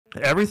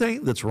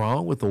Everything that's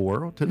wrong with the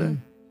world today,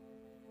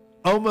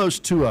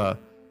 almost to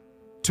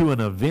an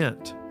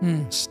event,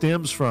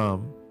 stems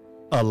from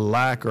a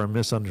lack or a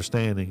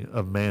misunderstanding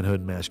of manhood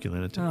and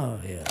masculinity. Oh,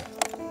 yeah.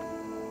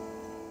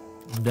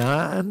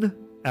 9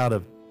 out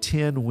of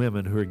 10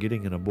 women who are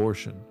getting an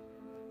abortion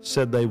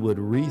said they would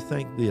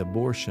rethink the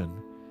abortion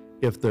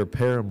if their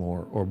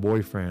paramour or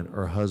boyfriend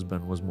or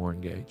husband was more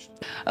engaged.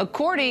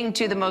 According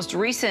to the most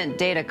recent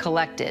data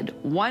collected,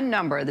 one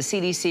number the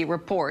CDC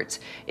reports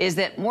is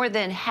that more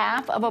than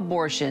half of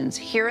abortions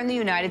here in the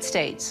United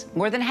States,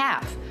 more than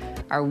half,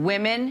 are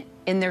women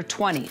in their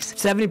 20s.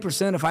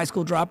 70% of high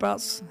school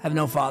dropouts have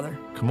no father.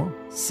 Come on.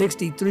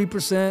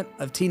 63%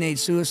 of teenage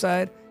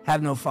suicide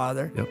have no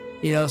father. Yep.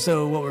 You know,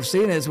 so what we're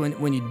seeing is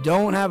when you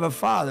don't have a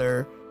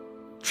father,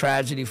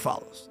 tragedy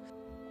follows.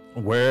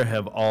 Where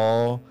have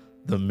all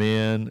the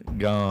men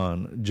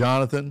gone?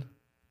 Jonathan,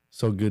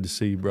 so good to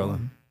see you, brother.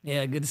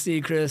 Yeah, good to see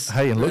you, Chris.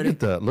 Hey, and look at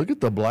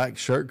the black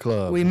shirt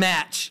club. We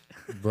match.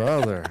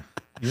 Brother.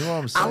 You know what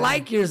I'm saying? I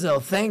like yours, though,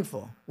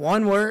 thankful.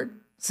 One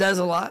word says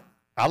a lot.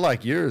 I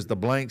like yours, the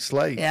blank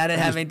slate. Yeah, I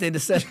didn't have anything to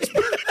say.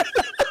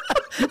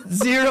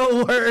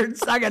 0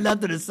 words. I got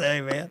nothing to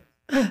say, man.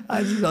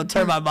 I'm just going to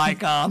turn my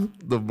mic off.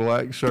 The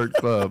black shirt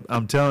club.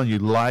 I'm telling you,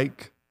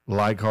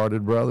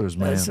 like-hearted brothers,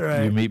 man. That's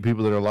right. You meet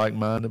people that are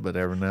like-minded, but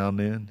every now and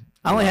then.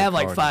 I only have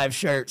like 5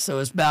 shirts, so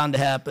it's bound to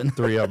happen.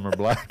 3 of them are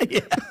black.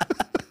 Yeah.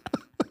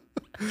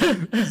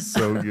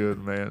 So good,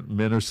 man.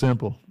 Men are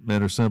simple.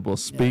 Men are simple.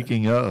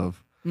 Speaking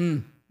of,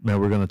 man,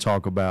 we're going to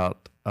talk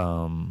about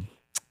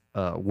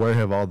where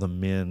have all the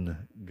men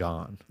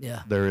gone?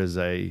 Yeah. There's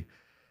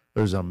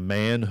a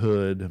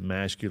manhood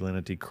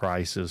masculinity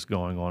crisis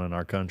going on in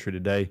our country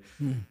today.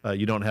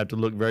 You don't have to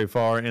look very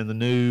far in the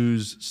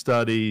news,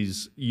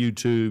 studies,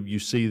 YouTube. You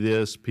see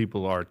this.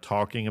 People are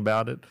talking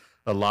about it.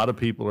 A lot of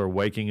people are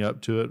waking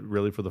up to it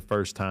really for the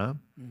first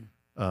time,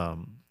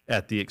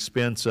 at the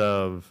expense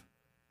of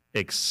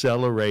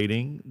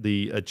accelerating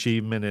the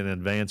achievement and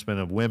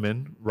advancement of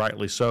women.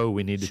 Rightly so.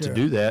 We needed to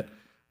do that.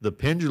 The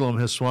pendulum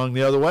has swung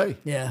the other way.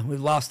 Yeah, we've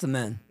lost the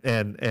men.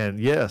 And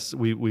yes,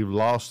 we've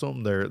lost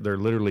them. They're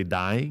literally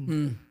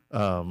dying.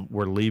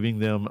 We're leaving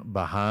them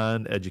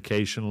behind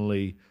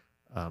educationally,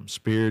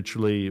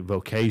 spiritually,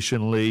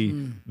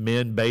 vocationally.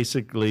 Men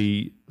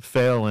basically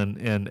fail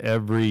in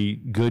every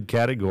good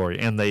category,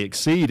 and they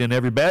exceed in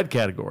every bad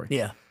category.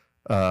 Yeah.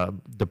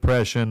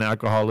 Depression,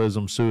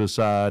 alcoholism,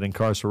 suicide,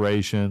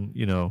 incarceration,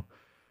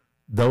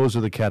 those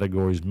are the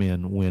categories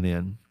men win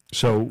in.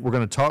 So we're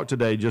going to talk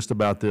today just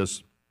about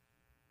this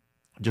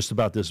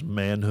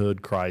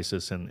manhood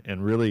crisis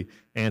and really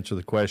answer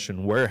the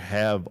question, where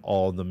have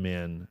all the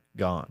men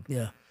gone?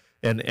 Yeah.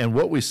 And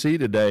what we see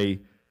today,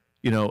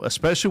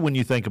 especially when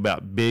you think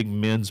about big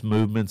men's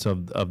movements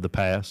of the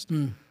past.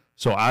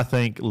 So I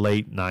think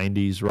late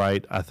 90s,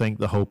 right? I think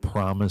the whole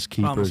Promise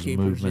Keepers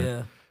movement.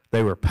 Yeah.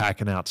 They were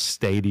packing out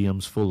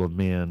stadiums full of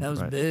men. That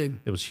was right? big.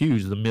 It was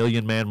huge. The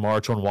Million Man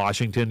March on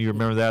Washington. You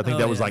remember that? I think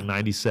that was like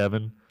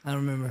 97. I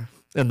remember.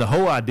 And the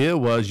whole idea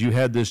was you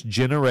had this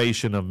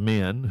generation of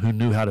men who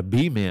knew how to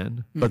be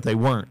men, but they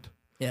weren't.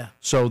 Yeah.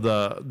 So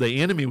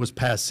the enemy was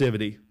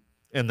passivity.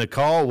 And the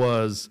call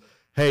was,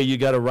 hey, you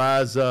got to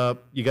rise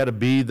up. You got to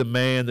be the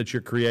man that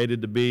you're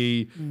created to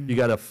be. You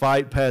got to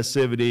fight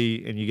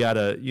passivity, and you got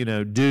to,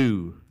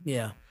 do.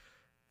 Yeah.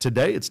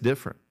 Today it's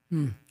different.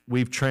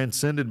 We've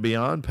transcended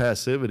beyond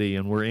passivity,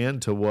 and we're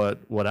into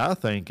what I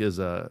think is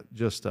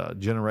just a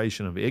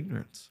generation of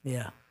ignorance.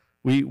 Yeah.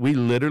 We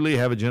literally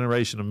have a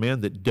generation of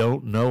men that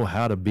don't know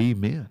how to be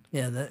men.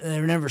 Yeah, they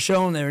were never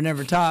shown, they were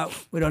never taught.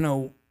 We don't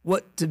know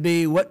what to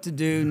be, what to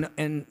do,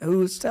 and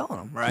who's telling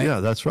them, right? Yeah,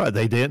 that's right.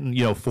 They didn't.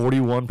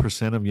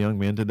 41% of young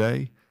men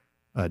today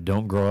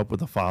don't grow up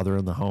with a father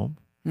in the home.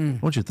 I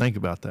want you to think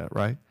about that,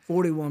 right?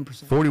 41%.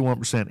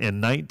 41%. In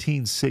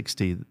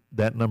 1960,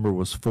 that number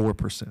was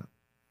 4%.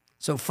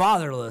 So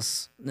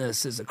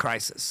fatherlessness is a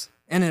crisis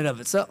in and of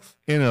itself.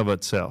 In and of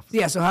itself.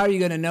 Yeah, so how are you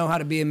going to know how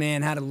to be a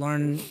man, how to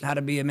learn how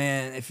to be a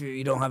man if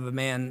you don't have a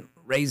man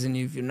raising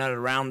you, if you're not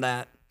around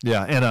that?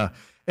 Yeah,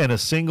 and a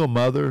single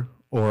mother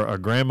or a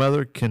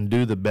grandmother can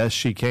do the best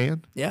she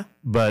can. Yeah.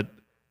 But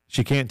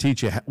she can't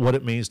teach you what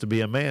it means to be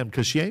a man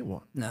because she ain't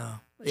one. No.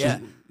 Yeah.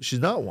 She's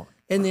not one.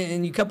 And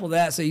then you couple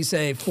that, so you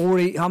say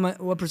 40,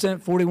 what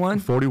percent? 41?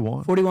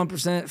 41.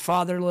 41%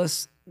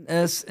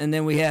 fatherlessness, and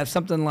then we have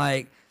something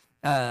like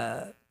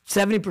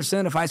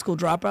 70% of high school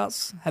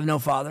dropouts have no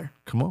father.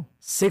 Come on.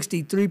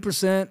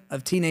 63%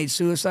 of teenage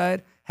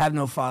suicide have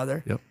no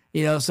father.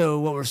 Yep. So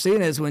what we're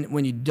seeing is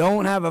when you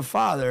don't have a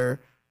father,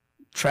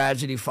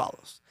 tragedy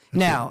follows.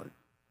 Now,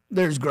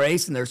 there's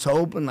grace and there's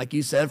hope, and like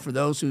you said, for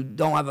those who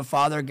don't have a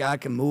father,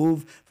 God can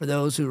move. For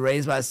those who are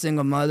raised by a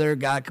single mother,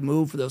 God can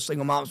move. For those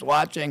single moms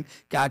watching,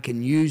 God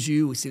can use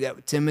you. We see that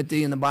with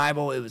Timothy in the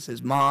Bible. It was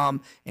his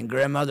mom and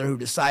grandmother who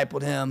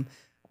discipled him.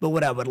 But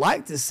what I would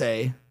like to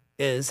say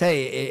is,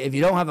 hey, if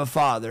you don't have a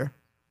father,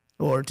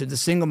 or to the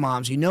single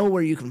moms, you know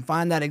where you can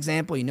find that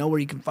example, you know where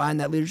you can find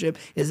that leadership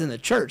is in the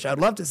church. I'd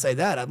love to say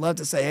that. I'd love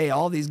to say, hey,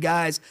 all these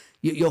guys,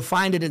 You'll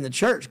find it in the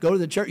church. Go to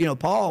the church. You know,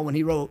 Paul, when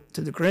he wrote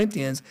to the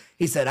Corinthians,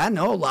 he said, I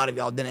know a lot of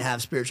y'all didn't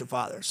have spiritual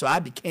fathers, so I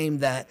became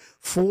that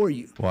for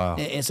you. Wow.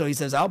 And so he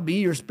says, I'll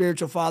be your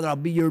spiritual father. I'll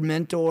be your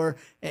mentor.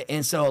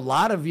 And so a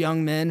lot of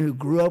young men who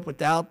grew up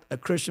without a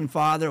Christian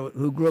father,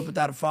 who grew up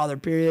without a father,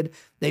 period,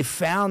 they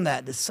found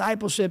that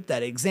discipleship,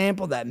 that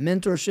example, that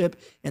mentorship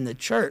in the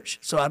church.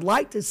 So I'd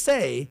like to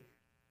say,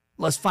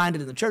 let's find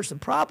it in the church. The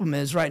problem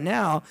is right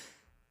now,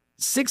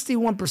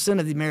 61%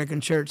 of the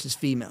American church is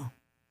female.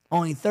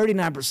 Only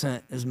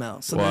 39% is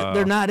male. So Wow.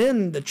 they're not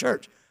in the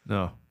church.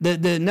 No.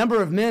 The number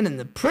of men in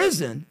the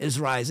prison is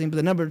rising, but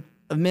the number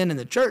of men in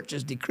the church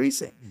is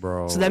decreasing.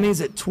 Bro. So that means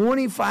that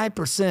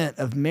 25%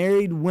 of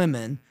married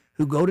women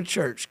who go to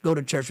church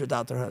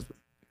without their husband.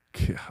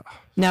 Yeah.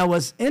 Now,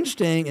 what's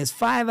interesting is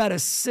 5 out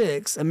of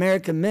 6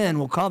 American men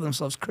will call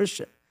themselves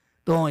Christian,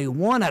 but only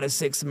 1 out of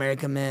 6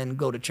 American men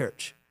go to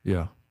church.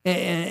 Yeah.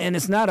 And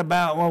it's not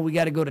about, well, we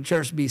got to go to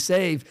church to be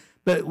saved,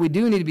 but we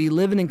do need to be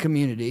living in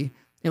community,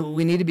 and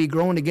we need to be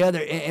growing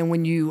together. And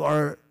when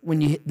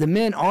the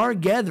men are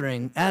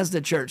gathering as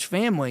the church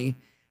family,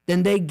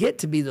 then they get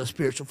to be those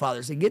spiritual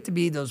fathers. They get to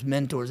be those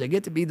mentors. They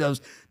get to be those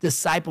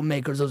disciple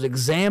makers, those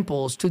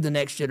examples to the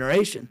next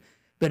generation.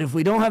 But if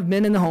we don't have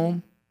men in the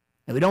home,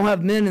 and we don't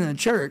have men in the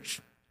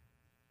church,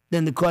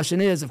 then the question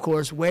is, of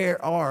course,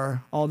 where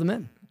are all the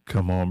men?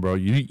 Come on, bro.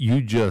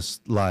 You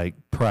just like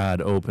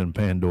pried open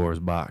Pandora's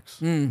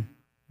box.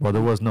 Well,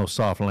 there was no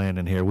soft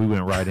landing here. We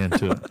went right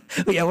into it.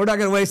 Yeah, we're not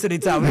going to waste any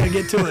time. We're going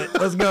to get to it.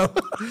 Let's go.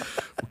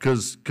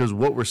 Because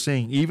what we're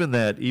seeing, even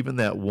that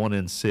 1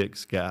 in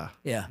 6 guy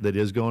that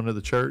is going to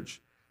the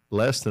church,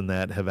 less than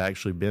that have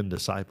actually been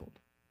discipled,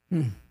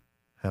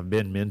 have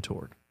been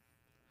mentored.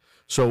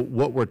 So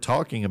what we're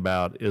talking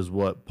about is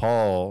what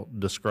Paul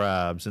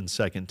describes in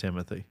 2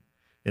 Timothy.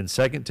 In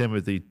 2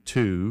 Timothy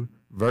 2,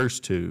 verse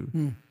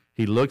 2,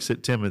 he looks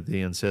at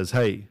Timothy and says,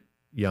 hey,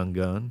 young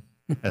gun.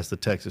 That's the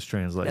Texas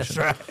translation. That's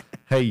right.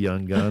 Hey,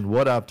 young gun,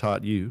 what I've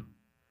taught you,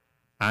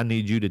 I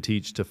need you to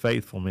teach to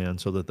faithful men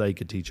so that they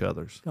could teach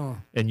others. Come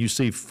on. And you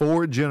see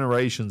 4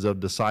 generations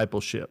of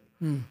discipleship,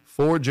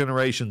 4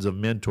 generations of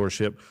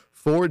mentorship,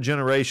 4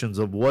 generations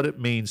of what it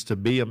means to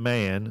be a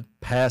man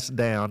passed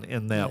down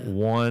in that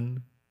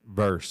one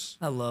verse.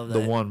 I love that.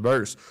 The one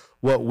verse.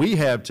 What we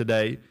have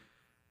today,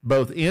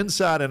 both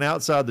inside and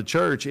outside the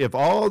church, if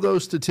all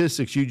those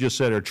statistics you just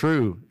said are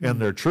true, and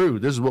they're true,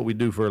 this is what we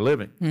do for a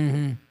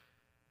living.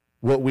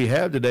 What we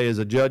have today is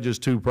a Judges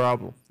 2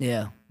 problem.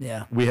 Yeah.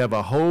 We have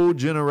a whole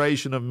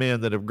generation of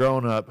men that have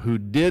grown up who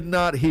did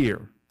not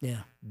hear,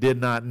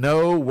 did not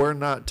know, were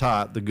not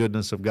taught the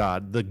goodness of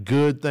God, the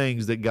good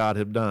things that God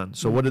had done.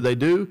 So what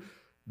do?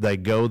 They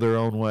go their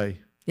own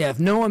way. Yeah,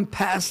 if no one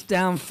passed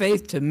down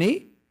faith to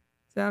me,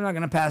 then I'm not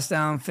going to pass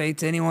down faith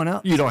to anyone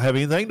else. You don't have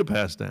anything to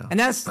pass down. And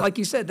that's, like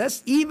you said,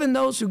 that's even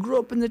those who grew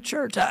up in the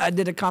church. I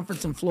did a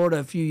conference in Florida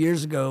a few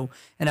years ago,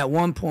 and at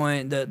one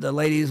point the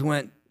ladies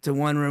went to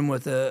one room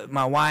with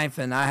my wife,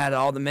 and I had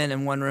all the men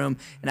in one room,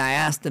 and I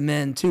asked the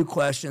men 2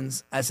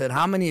 questions. I said,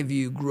 how many of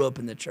you grew up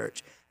in the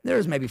church? There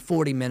was maybe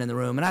 40 men in the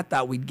room, and I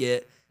thought we'd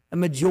get a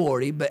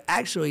majority, but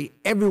actually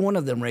every one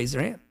of them raised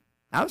their hand.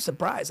 I was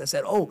surprised. I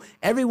said, oh,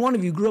 every one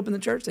of you grew up in the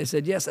church? They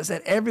said, yes. I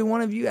said, every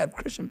one of you have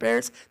Christian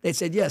parents? They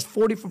said, yes,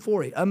 40 for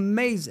 40.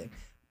 Amazing.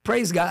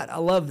 Praise God. I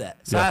love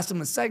that. So I asked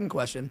them a second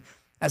question.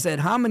 I said,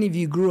 how many of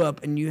you grew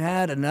up and you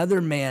had another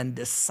man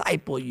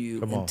disciple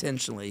you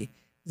intentionally?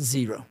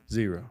 0.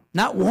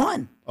 Not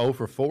 1. 0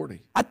 for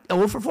 40.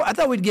 0 for 4. I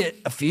thought we'd get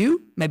a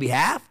few, maybe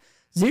half.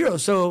 0.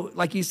 So,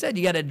 like you said,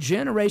 you got a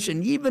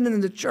generation, even in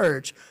the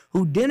church,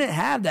 who didn't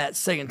have that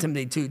 2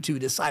 Timothy 2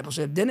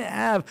 discipleship, didn't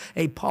have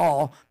a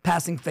Paul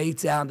passing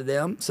faith down to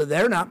them. So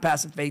they're not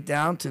passing faith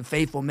down to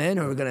faithful men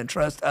who are going to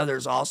trust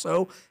others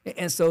also.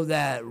 And so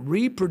that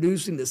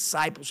reproducing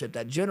discipleship,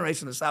 that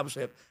generational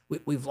discipleship,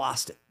 we've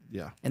lost it.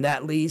 Yeah. And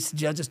that leads to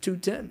Judges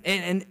 2:10.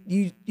 And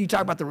you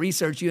talk about the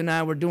research. You and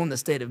I were doing the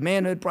State of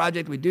Manhood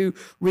project. We do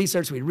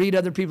research. We read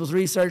other people's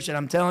research. And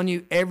I'm telling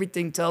you,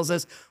 everything tells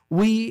us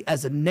we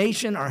as a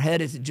nation are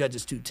headed to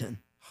Judges 2:10.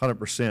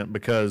 100%,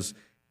 because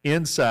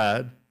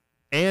inside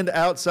and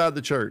outside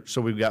the church,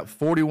 so we've got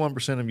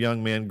 41% of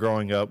young men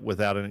growing up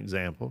without an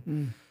example.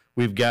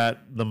 We've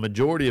got the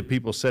majority of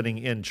people sitting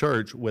in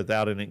church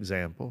without an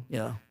example.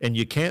 Yeah. And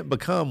you can't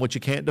become what you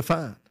can't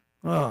define.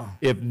 Oh,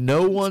 If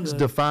no one's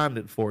defined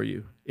it for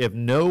you, if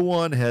no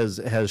one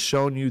has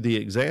shown you the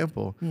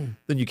example,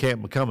 then you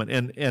can't become it.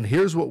 And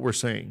here's what we're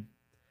seeing.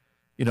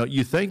 You know,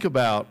 you think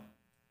about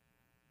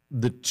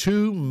the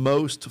 2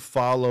 most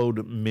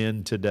followed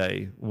men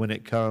today when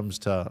it comes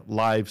to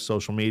life,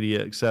 social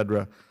media, et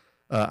cetera.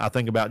 I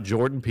think about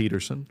Jordan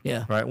Peterson.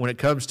 Yeah. Right. When it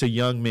comes to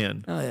young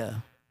men,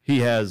 he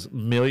has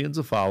millions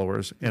of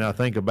followers. And I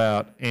think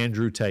about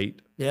Andrew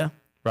Tate. Yeah.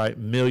 Right,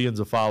 millions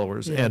of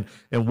followers. And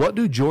what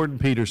do Jordan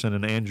Peterson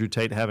and Andrew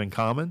Tate have in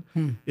common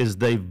is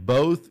they've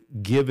both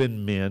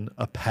given men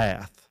a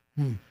path.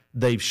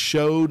 They've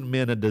showed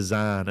men a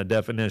design, a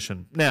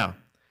definition. Now,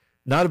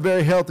 not a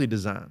very healthy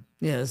design.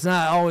 Yeah, it's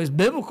not always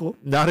biblical.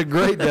 Not a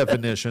great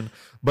definition,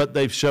 but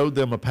they've showed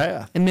them a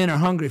path. And men are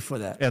hungry for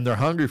that. And they're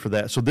hungry for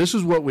that. So this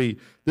is what we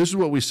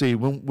see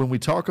when we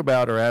talk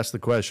about or ask the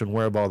question,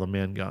 where have all the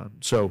men gone?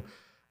 So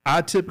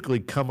I typically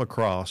come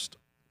across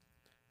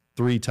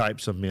 3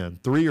 types of men,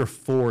 3 or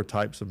 4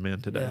 types of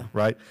men today,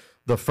 right?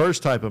 The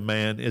first type of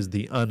man is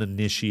the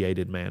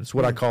uninitiated man. It's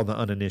what I call the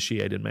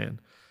uninitiated man.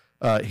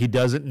 He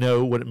doesn't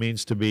know what it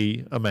means to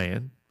be a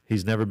man.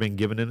 He's never been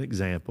given an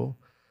example.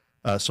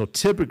 So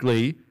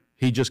typically,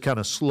 he just kind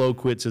of slow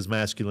quits his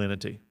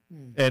masculinity.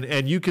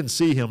 And you can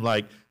see him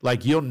like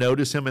you'll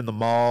notice him in the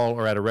mall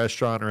or at a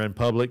restaurant or in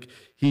public.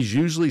 He's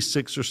usually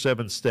 6 or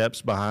 7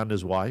 steps behind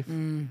his wife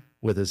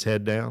with his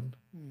head down,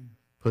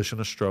 pushing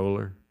a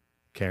stroller,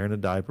 carrying a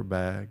diaper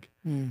bag,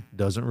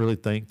 doesn't really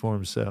think for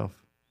himself,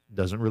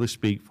 doesn't really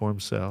speak for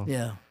himself,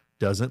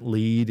 doesn't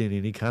lead in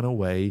any kind of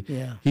way.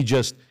 He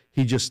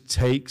just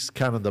takes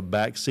kind of the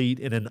back seat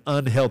in an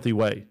unhealthy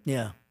way.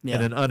 In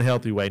an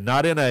unhealthy way,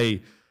 not in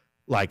a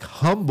like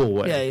humble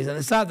way. Yeah,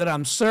 it's not that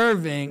I'm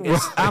serving,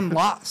 it's I'm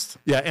lost.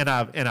 And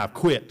I've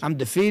quit. I'm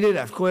defeated,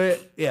 I've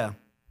quit. Yeah.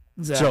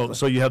 Exactly.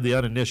 So you have the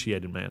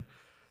uninitiated man.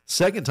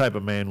 Second type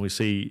of man we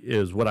see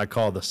is what I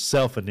call the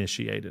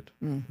self-initiated.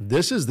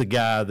 This is the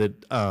guy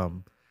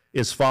that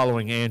is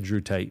following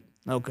Andrew Tate.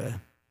 Okay.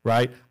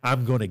 Right?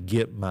 I'm going to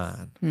get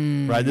mine.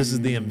 Right? This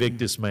is the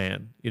Invictus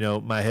man. You know,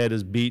 my head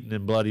is beaten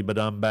and bloody, but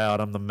I'm bowed.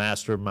 I'm the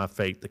master of my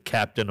fate, the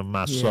captain of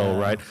my soul,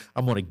 right?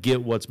 I'm going to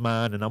get what's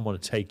mine, and I'm going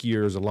to take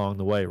yours along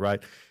the way,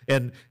 right?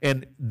 And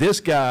this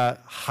guy,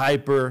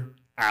 hyper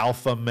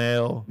alpha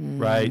male,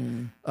 right?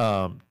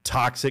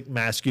 Toxic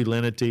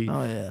masculinity.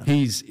 Oh, yeah.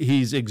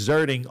 He's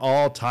exerting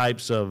all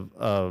types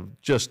of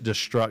just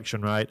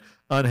destruction, right?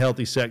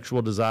 Unhealthy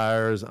sexual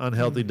desires,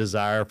 unhealthy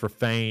desire for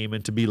fame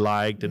and to be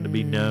liked and to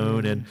be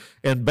known,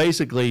 and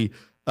basically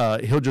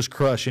he'll just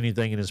crush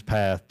anything in his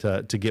path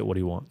to get what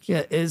he wants.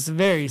 Yeah, it's a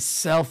very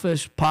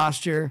selfish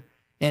posture,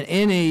 and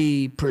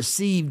any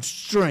perceived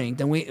strength,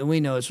 and we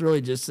know it's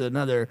really just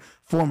another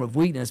form of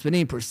weakness, but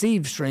any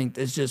perceived strength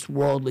is just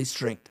worldly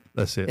strength.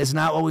 That's it. It's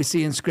not what we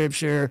see in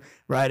Scripture,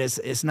 right?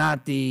 It's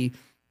not the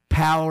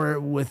power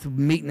with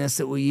meekness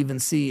that we even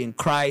see in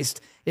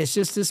Christ. It's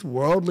just this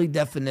worldly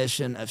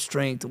definition of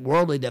strength,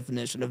 worldly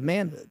definition of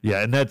manhood.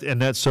 Yeah, and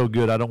that's so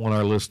good. I don't want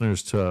our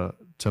listeners to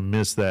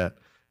miss that.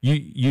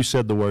 You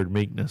said the word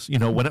meekness. You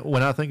know,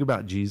 when I think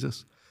about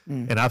Jesus,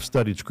 and I've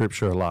studied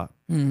Scripture a lot,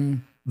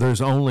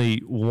 there's only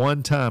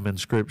one time in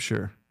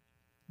Scripture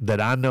that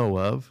I know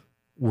of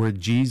where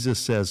Jesus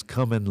says,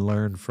 "Come and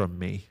learn from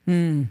me."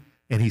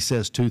 And he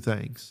says 2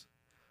 things.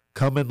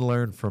 Come and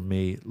learn from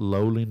me,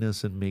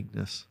 lowliness and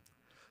meekness.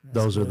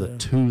 Those are the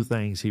 2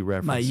 things he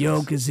references. My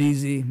yoke is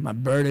easy, my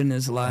burden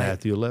is light.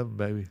 Matthew 11,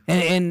 baby.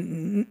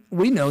 And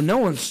we know no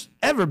one's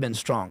ever been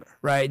stronger,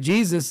 right?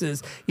 Jesus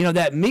is,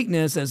 that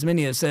meekness, as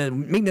many have said,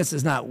 meekness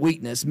is not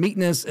weakness.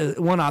 Meekness,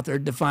 one author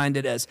defined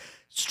it as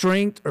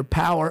strength or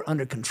power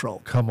under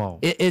control. Come on.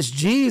 It's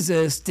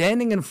Jesus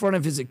standing in front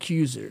of his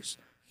accusers,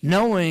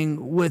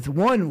 knowing with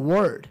one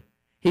word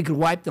he could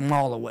wipe them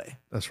all away.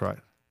 That's right.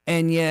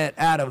 And yet,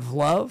 out of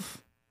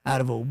love,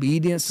 out of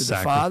obedience to the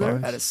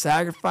Father, out of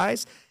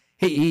sacrifice,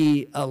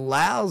 he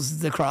allows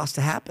the cross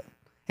to happen.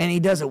 And he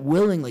does it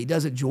willingly,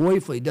 does it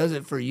joyfully, does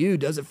it for you,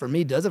 does it for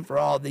me, does it for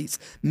all these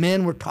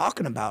men we're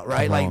talking about,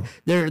 right? Like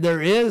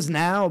there is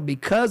now,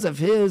 because of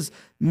his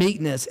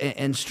meekness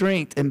and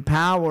strength and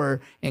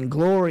power and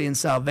glory and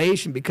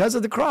salvation, because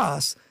of the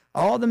cross,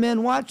 all the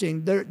men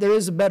watching, there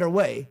is a better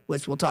way,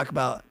 which we'll talk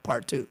about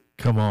part 2.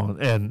 Come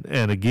on.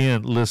 And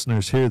again,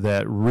 listeners, hear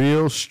that.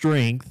 Real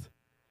strength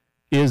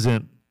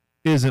isn't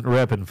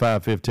repping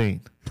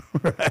 515.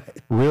 Right.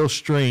 Real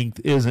strength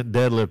isn't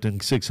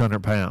deadlifting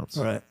 600 pounds.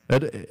 Right.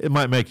 It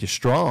might make you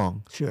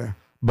strong. Sure.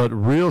 But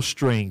real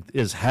strength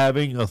is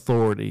having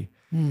authority,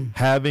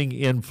 having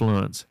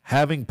influence,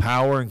 having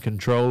power and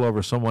control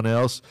over someone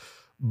else,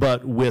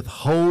 but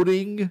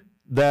withholding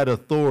that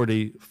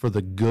authority for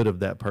the good of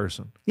that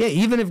person. Yeah,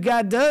 even if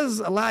God does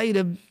allow you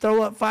to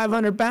throw up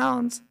 500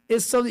 pounds,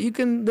 it's so that you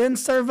can then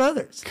serve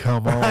others.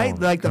 Come on. Right?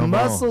 Like the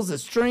muscles, the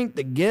strength,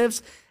 the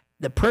gifts,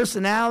 the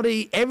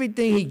personality,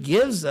 everything he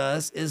gives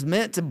us is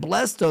meant to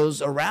bless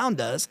those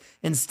around us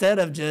instead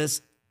of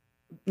just,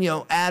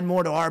 add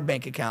more to our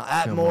bank account,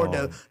 add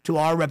more to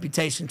our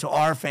reputation, to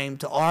our fame,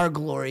 to our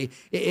glory.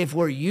 If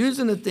we're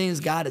using the things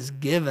God has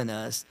given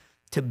us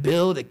to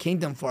build a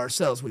kingdom for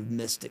ourselves, we've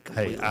missed it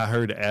completely. Hey, I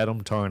heard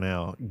Adam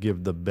Tarnow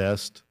give the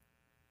best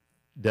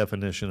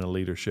definition of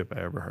leadership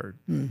I ever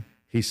heard.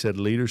 He said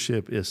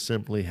leadership is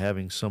simply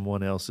having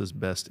someone else's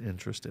best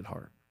interest at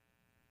heart.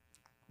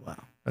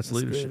 Wow. That's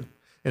leadership. Good.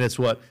 And it's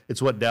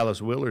what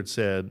Dallas Willard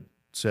said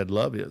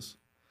love is.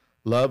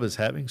 Love is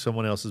having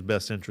someone else's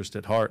best interest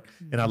at heart.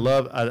 And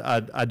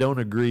I don't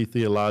agree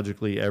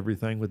theologically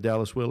everything with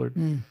Dallas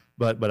Willard,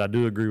 but I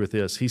do agree with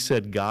this. He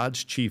said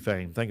God's chief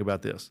aim, think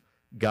about this,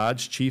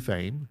 God's chief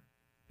aim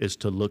is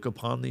to look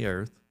upon the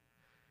earth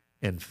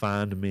and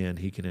find men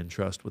he can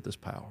entrust with his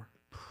power.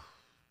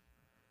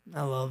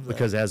 I love that.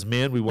 Because as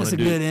men, we want to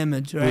do... That's a good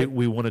image, right?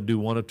 We want to do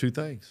one of 2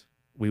 things.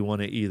 we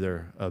want to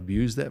either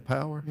abuse that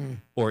power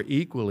or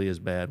equally as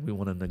bad, we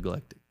want to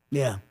neglect it.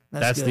 Yeah.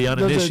 That's the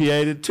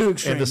uninitiated two and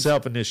extremes. the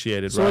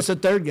self-initiated. So right? what's the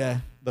third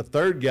guy? The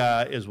third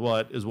guy is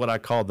what I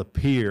call the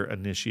peer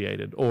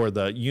initiated or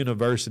the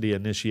university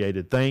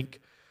initiated. Think,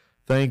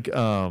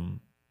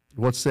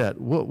 what's that?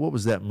 What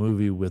was that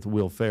movie with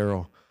Will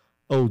Ferrell?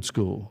 Old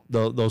School,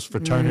 those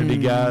fraternity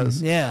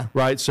guys. Yeah.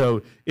 Right.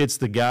 So it's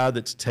the guy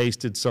that's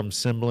tasted some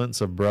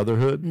semblance of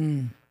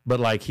brotherhood, but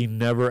like he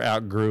never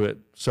outgrew it.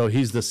 So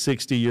he's the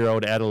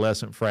 60-year-old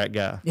adolescent frat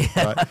guy. Yeah.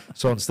 Right?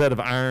 So instead of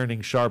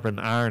sharpen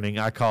ironing,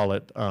 I call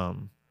it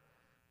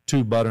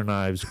two butter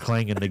knives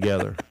clanging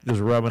together, just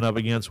rubbing up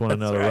against one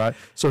another, right?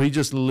 So he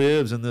just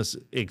lives in this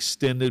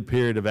extended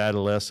period of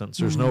adolescence.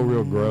 There's no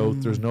real growth.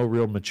 There's no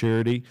real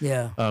maturity.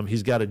 Yeah.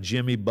 He's got a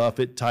Jimmy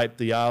Buffett type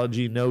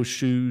theology, no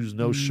shoes,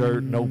 no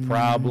shirt, no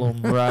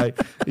problem, right?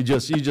 He's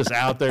just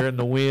out there in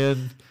the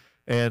wind,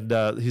 and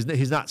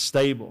he's not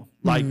stable.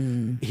 Like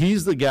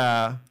he's the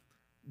guy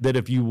that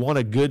if you want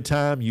a good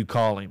time, you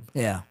call him.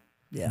 Yeah.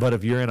 Yeah. But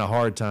if you're in a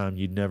hard time,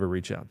 you'd never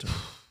reach out to him.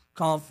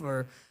 Call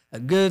for a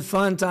good,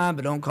 fun time,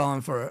 but don't call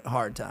him for a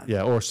hard time.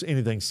 Yeah, or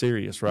anything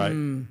serious, right?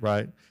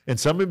 Right. And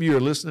some of you are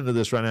listening to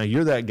this right now.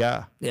 You're that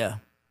guy. Yeah.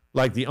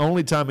 Like the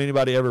only time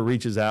anybody ever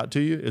reaches out to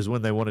you is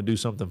when they want to do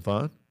something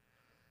fun.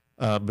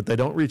 But they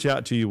don't reach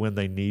out to you when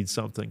they need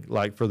something,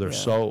 like for their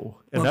soul.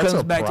 And well, that's it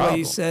comes a back problem. to what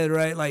you said,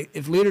 right? Like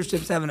if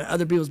leadership's having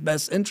other people's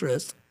best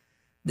interest,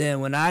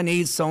 then when I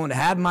need someone to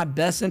have my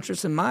best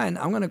interest in mind,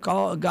 I'm going to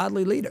call a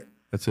godly leader.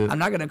 That's it. I'm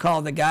not going to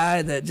call the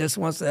guy that just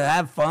wants to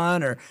have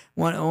fun or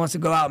wants to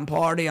go out and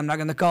party. I'm not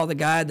going to call the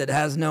guy that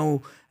has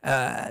no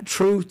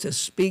truth to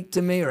speak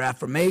to me or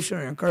affirmation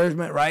or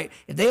encouragement, right?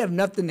 If they have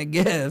nothing to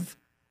give,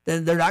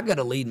 then they're not going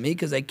to lead me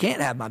because they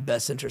can't have my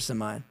best interest in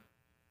mind.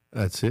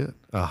 That's it,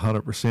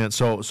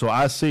 100%. So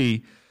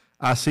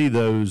I see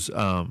those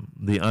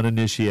the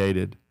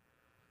uninitiated,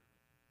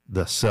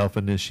 the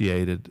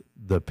self-initiated,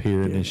 the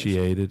peer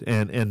initiated,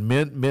 and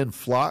men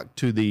flock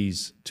to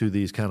these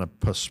kind of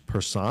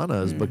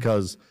personas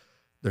because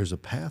there's a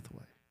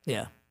pathway.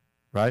 Yeah.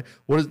 Right.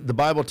 The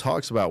Bible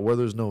talks about where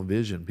there's no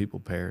vision, people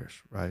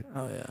perish. Right.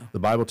 Oh yeah. The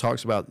Bible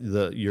talks about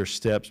your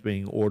steps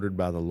being ordered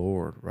by the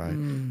Lord. Right.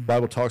 The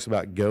Bible talks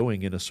about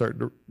going in a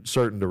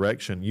certain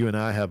direction. You and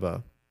I have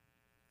a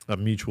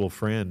mutual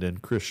friend in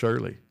Chris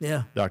Shirley.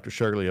 Yeah. Dr.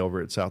 Shirley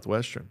over at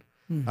Southwestern.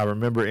 I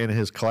remember in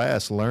his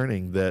class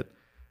learning that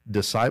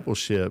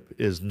discipleship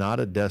is not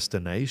a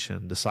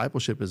destination.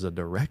 Discipleship is a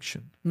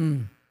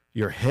direction.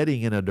 You're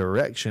heading in a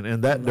direction,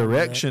 and that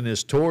direction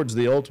is towards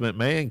the ultimate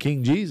man,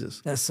 King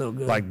Jesus. That's so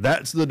good. Like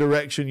that's the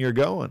direction you're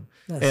going.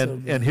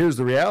 And here's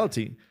the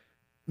reality: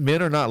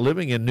 men are not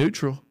living in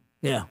neutral.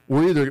 Yeah.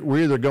 We're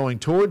either going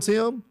towards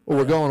him or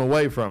we're going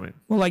away from him.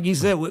 Well, like you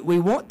said, we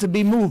want to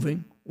be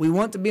moving. We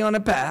want to be on a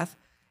path.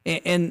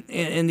 And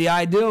in the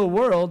ideal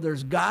world,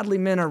 there's godly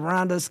men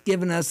around us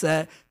giving us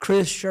that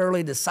Chris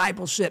Shirley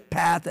discipleship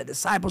path, that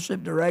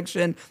discipleship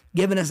direction,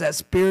 giving us that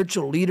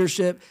spiritual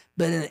leadership.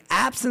 But in the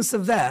absence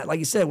of that, like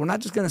you said, we're not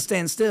just going to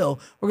stand still.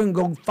 We're going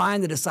to go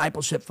find the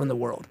discipleship from the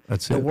world.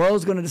 That's it. The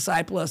world's going to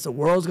disciple us. The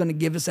world's going to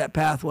give us that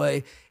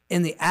pathway.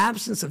 In the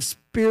absence of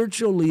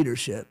spiritual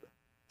leadership,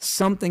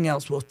 something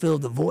else will fill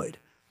the void.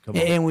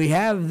 And we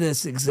have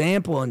this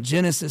example in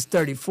Genesis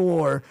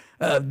 34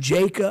 of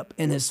Jacob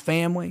and his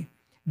family.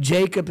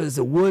 Jacob is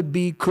a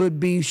would-be,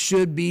 could-be,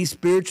 should-be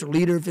spiritual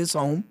leader of his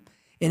home.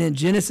 And in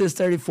Genesis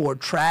 34,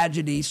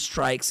 tragedy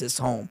strikes his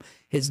home.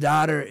 His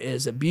daughter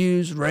is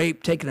abused,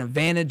 raped, taken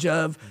advantage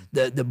of.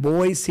 The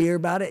boys hear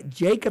about it.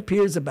 Jacob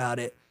hears about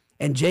it,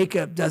 and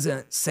Jacob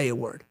doesn't say a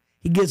word.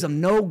 He gives them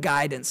no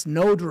guidance,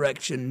 no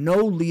direction, no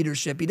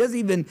leadership. He doesn't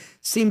even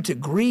seem to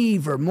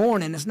grieve or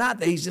mourn. And it's not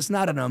that he's just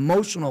not an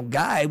emotional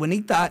guy. When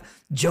he thought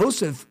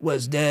Joseph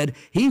was dead,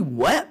 he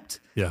wept.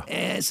 Yeah.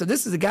 And so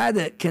this is a guy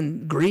that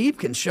can grieve,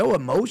 can show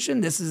emotion.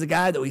 This is a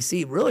guy that we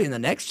see really in the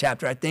next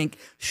chapter, I think,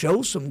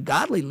 shows some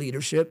godly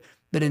leadership.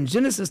 But in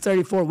Genesis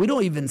 34, we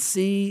don't even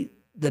see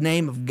the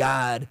name of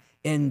God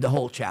in the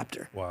whole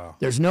chapter. Wow.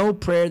 There's no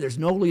prayer, there's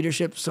no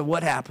leadership. So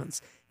what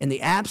happens? In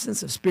the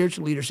absence of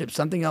spiritual leadership,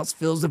 something else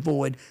fills the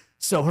void.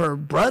 So her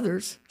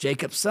brothers,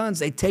 Jacob's sons,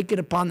 they take it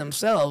upon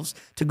themselves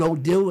to go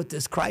deal with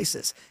this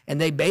crisis. And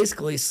they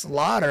basically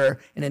slaughter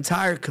an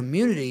entire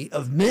community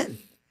of men.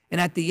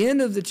 And at the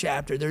end of the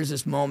chapter, there's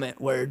this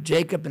moment where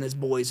Jacob and his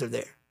boys are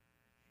there.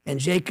 And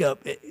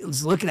Jacob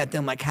is looking at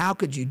them like, how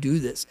could you do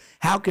this?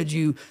 How could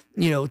you,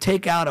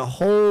 take out a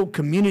whole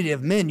community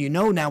of men?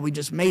 Now we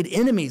just made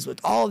enemies with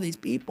all these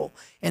people.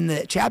 And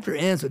the chapter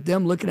ends with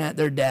them looking at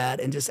their dad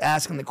and just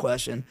asking the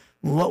question,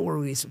 what were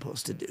we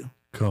supposed to do?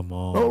 Come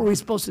on. What were we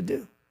supposed to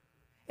do?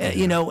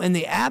 In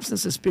the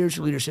absence of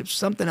spiritual leadership,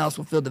 something else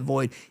will fill the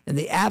void. In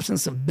the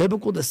absence of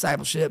biblical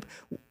discipleship,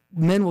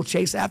 men will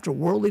chase after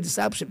worldly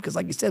discipleship because,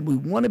 like you said, we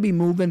want to be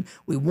moving,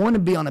 we want to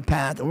be on a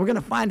path, and we're going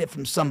to find it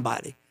from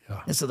somebody.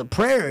 Yeah. And so the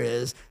prayer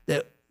is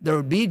that there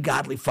would be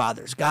godly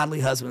fathers, godly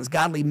husbands,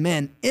 godly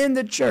men in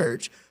the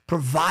church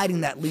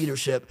providing that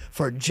leadership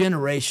for a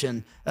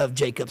generation of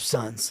Jacob's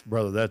sons.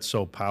 Brother, that's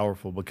so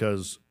powerful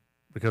because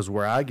because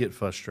where I get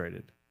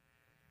frustrated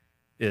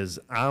is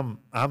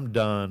I'm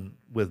done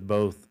with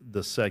both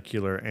the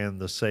secular and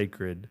the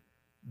sacred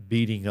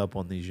beating up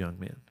on these young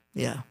men.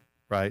 Yeah.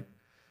 Right?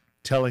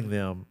 Telling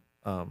them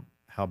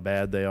how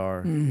bad they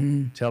are,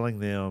 telling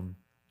them,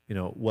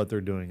 what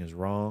they're doing is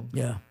wrong.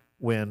 Yeah.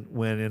 When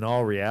in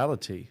all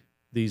reality,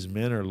 these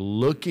men are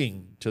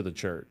looking to the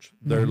church.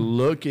 They're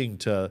looking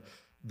to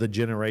the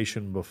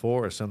generation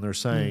before us, and they're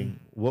saying,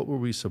 what were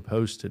we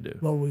supposed to do?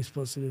 What were we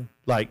supposed to do?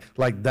 Like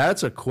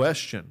that's a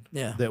question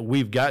that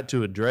we've got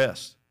to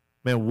address.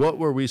 Man, what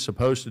were we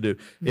supposed to do?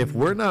 If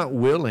we're not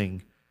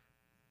willing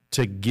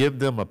to give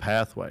them a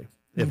pathway,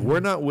 if we're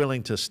not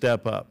willing to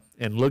step up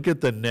and look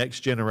at the next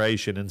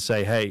generation and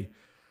say, hey,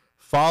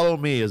 follow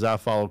me as I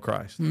follow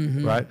Christ,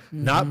 right?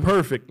 Not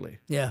perfectly.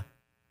 Yeah.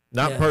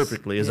 Not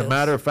perfectly. As a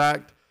matter of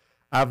fact,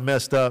 I've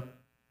messed up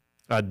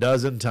a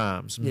dozen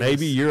times. Yes.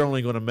 Maybe you're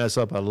only going to mess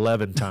up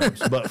 11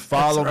 times, but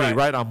follow me,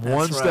 right? I'm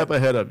one step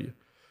ahead of you.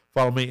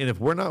 Follow me. And if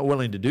we're not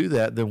willing to do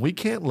that, then we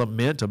can't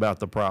lament about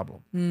the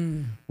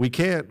problem. We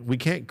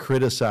can't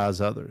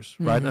criticize others,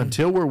 right?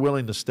 Until we're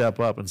willing to step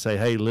up and say,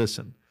 hey,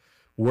 listen,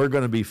 we're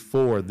going to be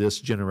for this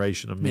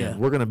generation of men. Yeah.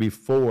 We're going to be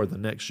for the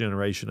next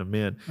generation of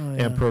men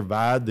and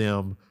provide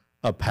them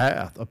a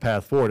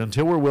path forward.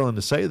 Until we're willing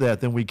to say that,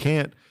 then we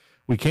can't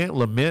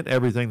lament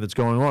everything that's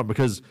going on,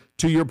 because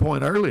to your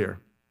point earlier,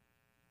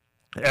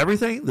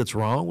 everything that's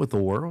wrong with the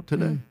world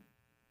today,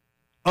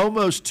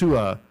 almost to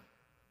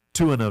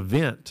an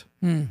event,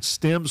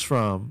 stems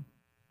from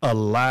a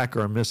lack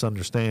or a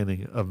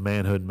misunderstanding of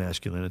manhood and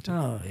masculinity.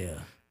 Oh,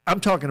 yeah. I'm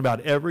talking about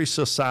every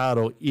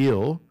societal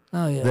ill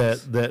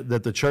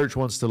that the church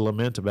wants to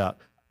lament about.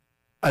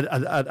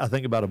 I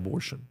think about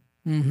abortion.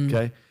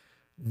 Okay,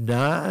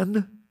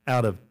 9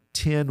 out of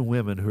 10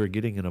 women who are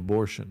getting an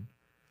abortion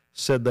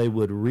said they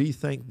would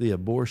rethink the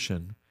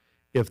abortion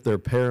if their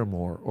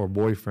paramour or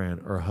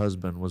boyfriend or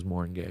husband was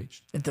more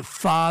engaged. If the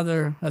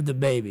father of the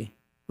baby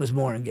was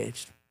more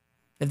engaged.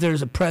 If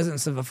there's a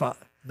presence of a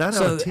father.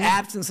 So the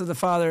absence of the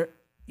father,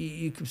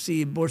 you could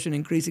see abortion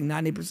increasing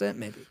 90%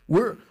 maybe.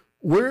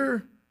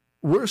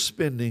 We're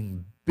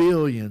spending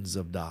billions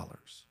of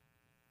dollars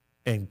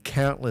and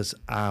countless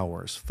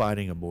hours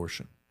fighting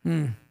abortion.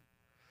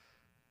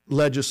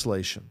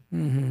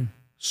 Legislation,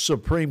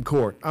 Supreme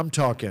Court, I'm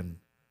talking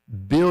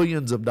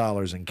billions of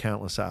dollars and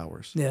countless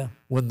hours. Yeah.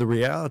 When the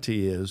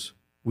reality is,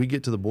 we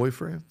get to the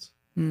boyfriends,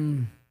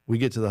 we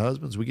get to the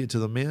husbands, we get to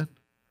the men,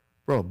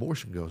 bro,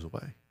 abortion goes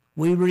away.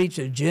 We reach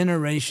a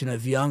generation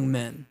of young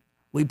men.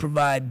 We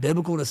provide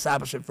biblical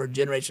discipleship for a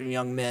generation of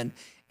young men,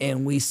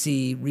 and we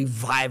see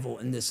revival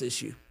in this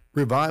issue.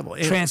 Revival.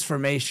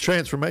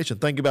 Transformation.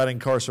 Think about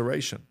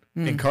incarceration.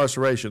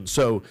 Incarceration.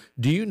 So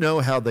do you know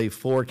how they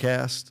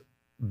forecast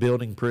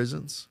building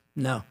prisons?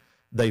 No.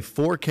 They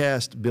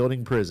forecast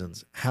building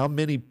prisons. How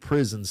many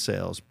prison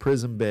cells,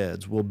 prison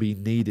beds will be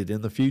needed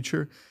in the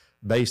future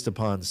based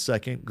upon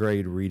second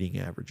grade reading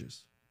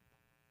averages?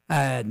 I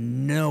had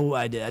no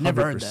idea. I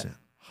never heard that.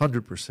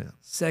 100%.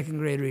 Second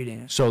grade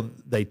reading. So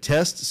they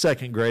test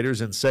second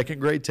graders in second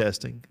grade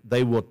testing.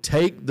 They will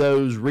take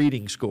those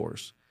reading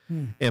scores,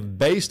 and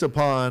based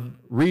upon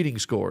reading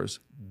scores,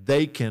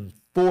 they can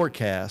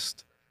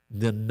forecast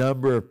the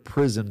number of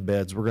prison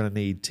beds we're going to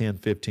need 10,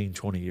 15,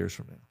 20 years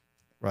from now,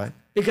 right?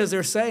 Because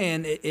they're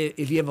saying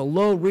if you have a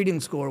low reading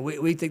score,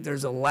 we think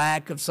there's a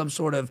lack of some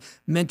sort of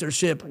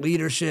mentorship,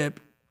 leadership,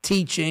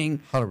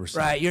 teaching. 100%.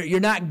 Right? You're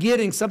not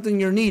getting something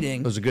you're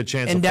needing. There's a good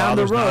chance and the down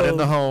father's the road, not in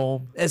the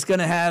home. It's going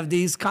to have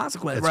these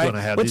consequences, It's right? going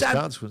to have these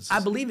consequences. I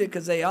believe it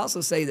because they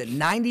also say that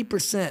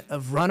 90%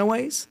 of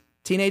runaways,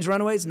 teenage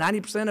runaways,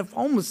 90% of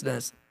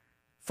homelessness,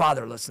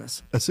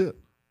 fatherlessness. That's it.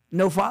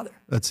 No father.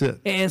 That's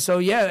it. And so,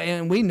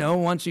 and we know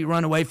once you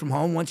run away from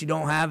home, once you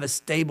don't have a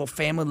stable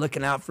family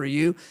looking out for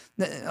you,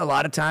 a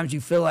lot of times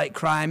you feel like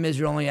crime is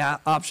your only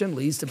option,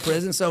 leads to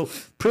prison. So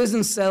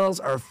prison cells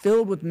are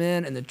filled with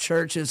men, and the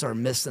churches are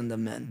missing the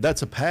men.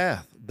 That's a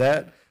path.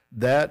 That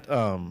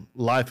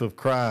life of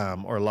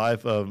crime or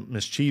life of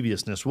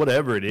mischievousness,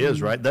 whatever it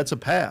is, right? That's a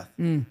path.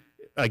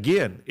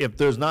 Again, if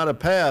there's not a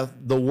path,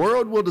 the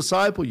world will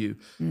disciple you.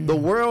 The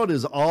world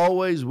is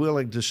always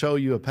willing to show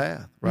you a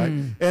path, right?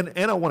 And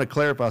I want to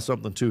clarify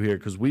something too here,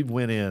 because we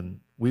went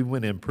in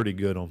pretty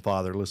good on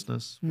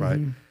fatherlessness, right?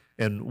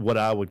 And what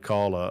I would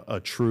call a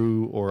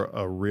true or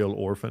a real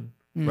orphan,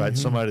 right?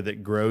 Somebody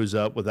that grows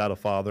up without a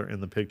father in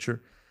the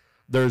picture.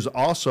 There's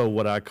also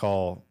what I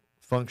call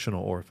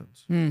functional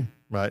orphans,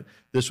 right?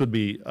 This would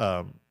be,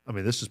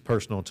 this is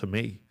personal to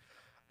me.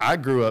 I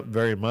grew up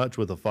very much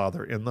with a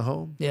father in the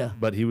home,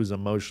 but he was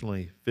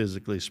emotionally,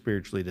 physically,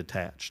 spiritually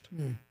detached,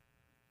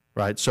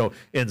 right? So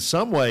in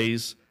some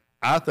ways,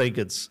 I think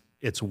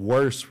it's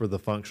worse for the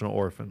functional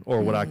orphan, or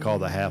what I call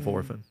the half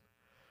orphan,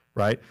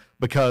 right?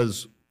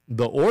 Because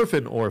the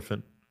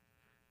orphan,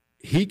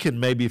 he can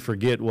maybe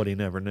forget what he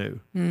never knew.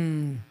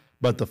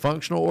 But the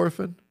functional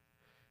orphan,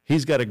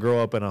 he's got to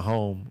grow up in a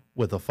home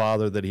with a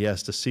father that he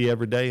has to see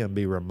every day and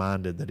be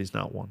reminded that he's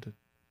not wanted.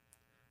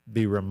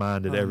 Be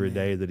reminded every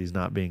day that he's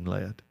not being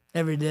led.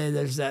 Every day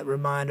there's that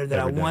reminder that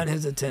I want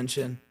his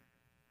attention.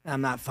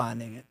 I'm not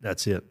finding it.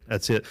 That's it.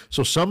 That's it.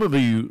 So some of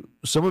you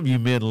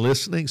men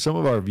listening, some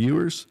of our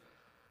viewers,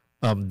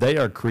 they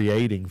are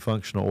creating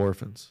functional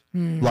orphans.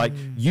 Like,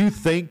 you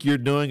think you're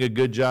doing a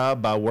good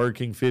job by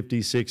working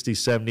 50, 60,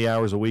 70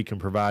 hours a week and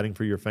providing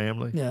for your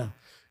family. Yeah.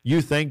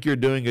 You think you're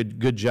doing a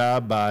good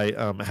job by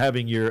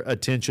having your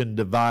attention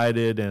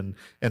divided and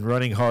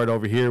running hard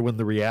over here, when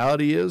the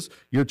reality is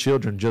your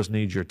children just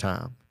need your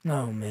time.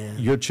 Oh, man.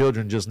 Your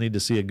children just need to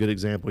see a good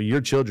example.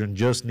 Your children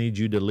just need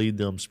you to lead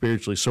them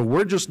spiritually. So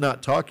we're just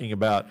not talking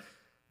about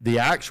the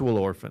actual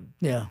orphan.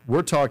 Yeah.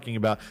 We're talking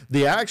about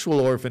the actual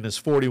orphan is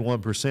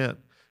 41%.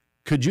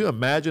 Could you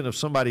imagine if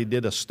somebody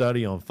did a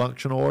study on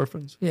functional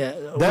orphans? Yeah,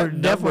 That we're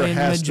definitely in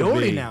the has to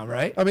majority be- now,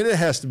 right? I mean, it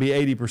has to be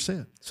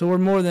 80%. So we're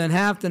more than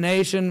half the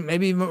nation,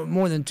 maybe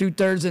more than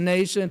 2/3 the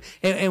nation.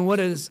 And what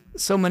is,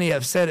 so many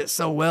have said it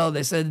so well.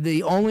 They said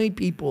the only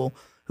people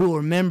who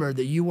remember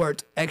that you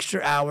worked extra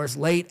hours,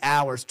 late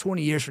hours,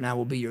 20 years from now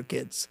will be your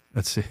kids.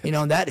 That's it. You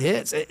know, that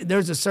hits.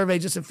 There's a survey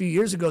just a few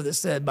years ago that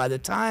said by the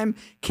time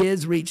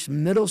kids reach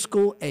middle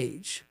school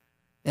age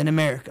in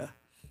America,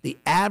 the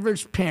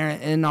average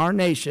parent in our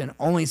nation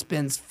only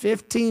spends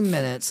 15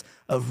 minutes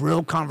of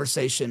real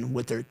conversation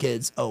with their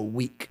kids a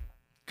week.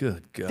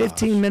 Good God.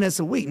 15 minutes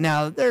a week.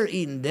 Now, they're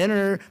eating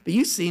dinner, but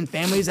you've seen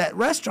families at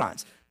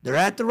restaurants. They're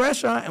at the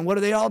restaurant, and what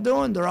are they all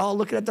doing? They're all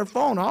looking at their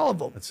phone, all of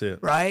them. That's it.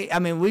 Right? I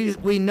mean,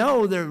 we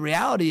know the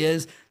reality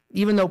is,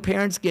 even though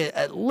parents get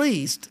at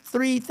least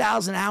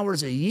 3,000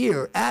 hours a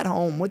year at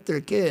home with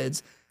their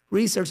kids,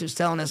 research is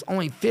telling us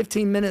only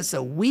 15 minutes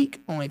a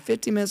week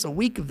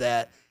of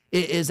that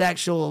is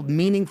actual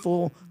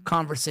meaningful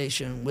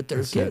conversation with their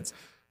That's kids. it.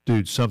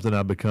 Dude, something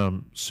I've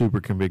become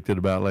super convicted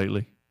about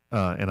lately,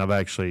 and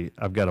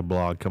I've got a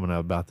blog coming out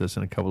about this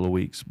in a couple of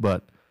weeks,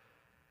 but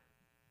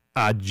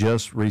I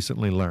just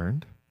recently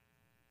learned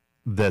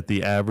that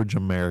the average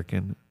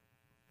American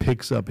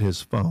picks up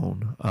his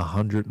phone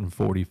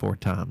 144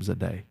 times a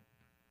day.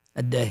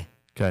 A day.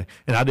 Okay.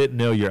 And I didn't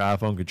know your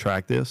iPhone could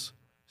track this.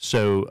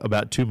 So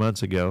about 2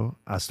 months ago,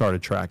 I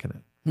started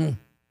tracking it.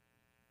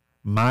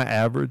 My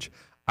average,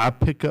 I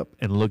pick up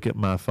and look at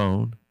my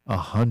phone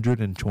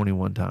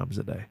 121 times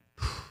a day.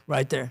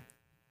 Right there.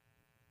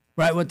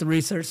 Right, what the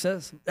research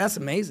says. That's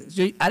amazing.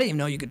 So I didn't even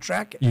know you could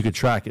track it. You could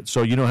track it.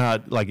 So you know how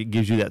it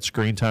gives you that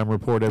screen time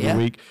report every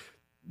week?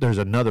 There's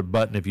another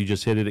button. If you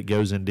just hit it, it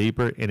goes in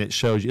deeper, and it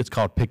shows you. It's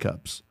called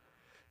pickups.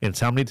 And it's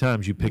how many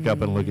times you pick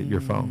up and look at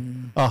your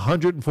phone.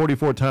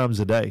 144 times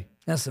a day.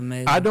 That's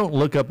amazing. I don't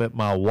look up at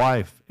my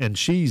wife, and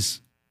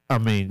she's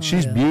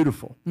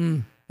beautiful.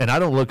 And I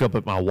don't look up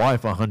at my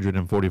wife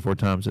 144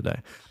 times a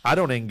day. I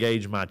don't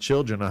engage my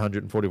children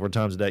 144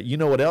 times a day. You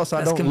know what else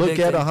I don't look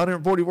at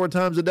 144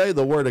 times a they?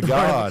 The Word of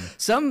God.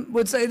 Some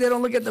would say they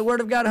don't look at the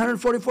Word of God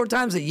 144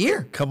 times a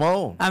year. Come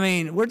on. I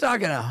mean, we're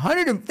talking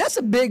 100. That's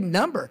a big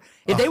number.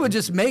 If they would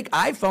just make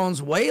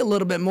iPhones weigh a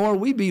little bit more,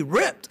 we'd be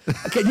ripped.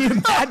 Can you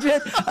imagine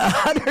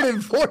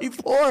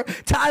 144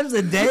 times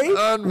a day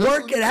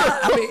working out?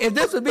 I mean, if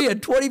this would be a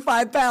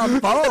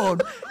 25-pound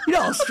phone, you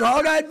know how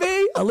strong I'd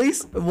be? At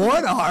least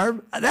one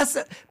arm.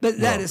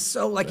 That is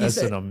so, like you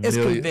said, it's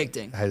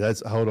convicting. Hey,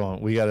 hold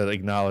on. We got to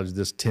acknowledge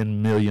this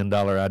 $10 million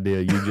idea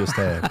you just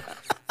had.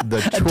 The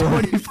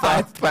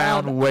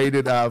 25-pound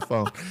weighted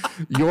iPhone.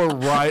 Your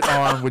right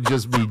arm would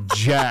just be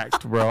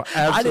jacked, bro.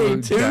 Absolutely I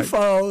need two jacked.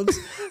 phones.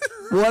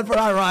 One for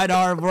our right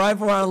arm, right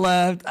for our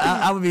left.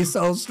 I would be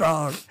so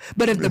strong.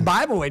 But if the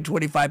Bible weighed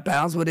 25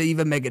 pounds, would it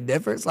even make a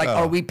difference? Like,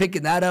 are we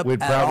picking that up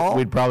at all?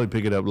 We'd probably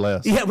pick it up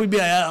less. Yeah, we'd be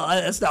like, oh,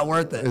 that's not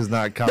worth it. It's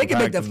not compact They can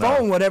make the enough.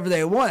 phone whatever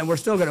they want, and we're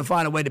still going to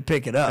find a way to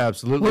pick it up.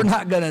 Absolutely. We're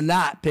not going to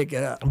not pick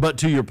it up. But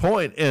to your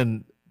point,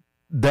 and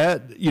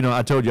that,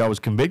 I told you I was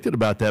convicted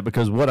about that,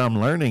 because what I'm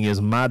learning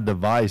is my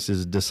device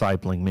is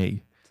discipling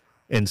me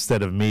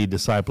instead of me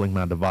discipling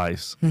my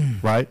device,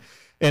 right?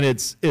 And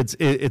it's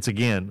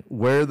again,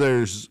 where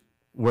there's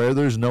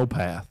no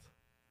path,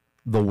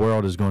 the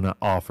world is going to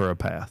offer a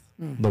path.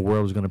 The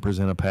world is going to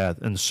present a path.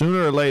 And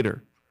sooner or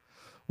later,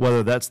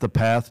 whether that's the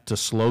path to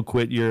slow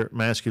quit your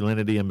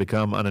masculinity and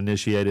become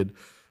uninitiated,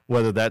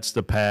 whether that's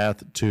the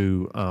path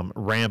to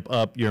ramp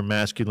up your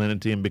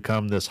masculinity and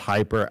become this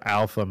hyper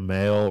alpha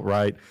male,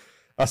 right?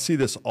 I see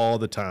this all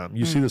the time.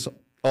 You see this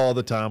all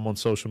the time on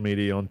social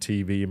media, on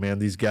TV, man.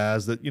 These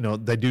guys that,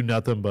 they do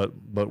nothing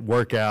but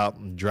work out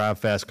and drive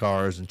fast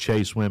cars and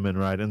chase women,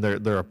 right? And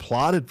they're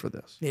applauded for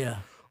this. Yeah.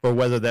 Or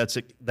whether that's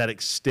that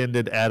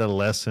extended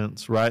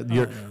adolescence, right?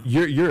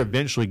 You're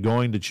eventually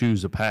going to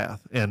choose a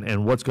path.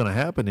 And what's going to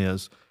happen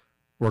is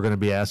we're going to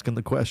be asking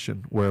the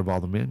question, where have all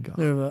the men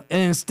gone?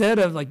 And instead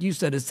of, like you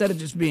said, instead of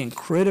just being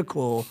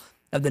critical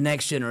of the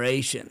next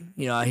generation.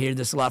 You know, I hear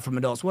this a lot from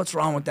adults. What's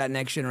wrong with that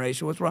next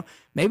generation? What's wrong?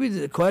 Maybe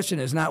the question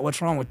is not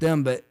what's wrong with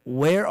them, but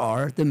where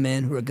are the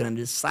men who are going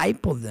to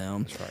disciple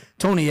them? That's right.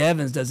 Tony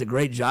Evans does a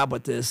great job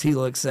with this. He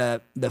looks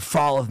at the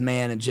fall of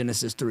man in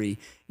Genesis 3.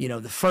 You know,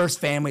 the first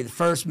family, the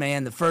first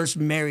man, the first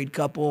married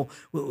couple.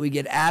 We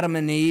get Adam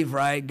and Eve,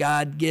 right?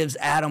 God gives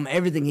Adam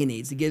everything he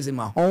needs. He gives him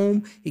a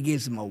home. He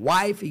gives him a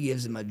wife. He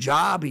gives him a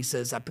job. He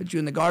says, I put you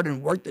in the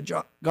garden, work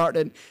the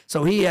garden.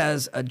 So he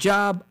has a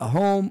job, a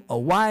home, a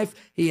wife.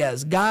 He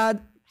has God,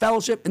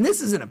 fellowship. And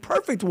this is in a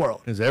perfect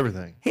world. It's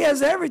everything. He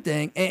has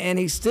everything. And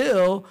he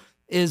still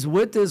is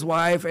with his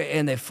wife,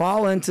 and they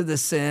fall into the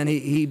sin.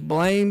 He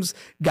blames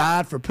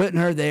God for putting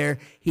her there.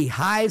 He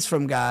hides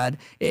from God.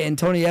 And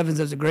Tony Evans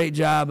does a great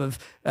job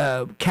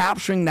of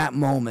capturing that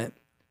moment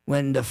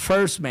when the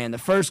first man, the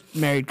first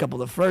married couple,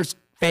 the first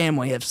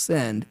family have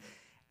sinned.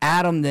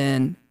 Adam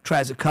then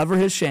tries to cover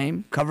his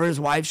shame, cover his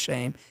wife's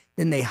shame.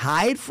 Then they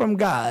hide from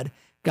God.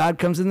 God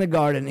comes in the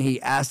garden, and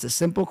he asks a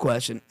simple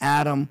question,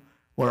 Adam,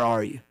 where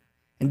are you?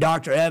 And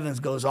Dr. Evans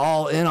goes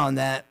all in on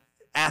that,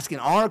 asking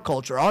our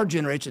culture, our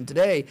generation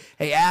today,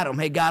 hey, Adam,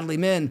 hey, godly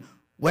men,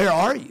 where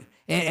are you?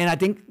 And I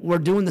think we're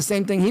doing the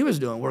same thing he was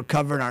doing. We're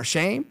covering our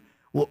shame.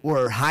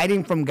 We're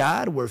hiding from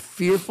God. We're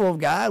fearful of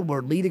God.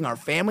 We're leading our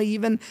family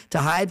even to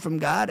hide from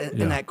God.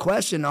 And that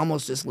question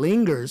almost just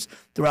lingers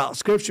throughout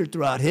Scripture,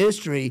 throughout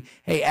history.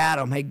 Hey,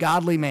 Adam, hey,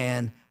 godly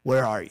man,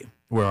 where are you?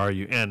 Where are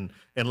you? And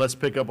let's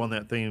pick up on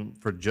that theme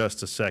for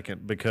just a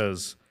second,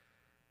 because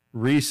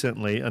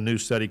recently a new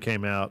study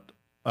came out.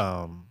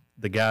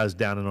 The guys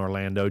down in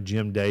Orlando,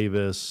 Jim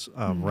Davis,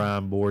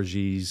 Ryan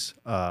Borges,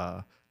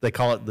 they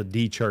call it the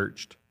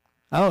de-churched.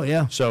 Oh,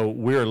 yeah. So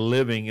we're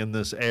living in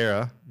this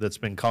era that's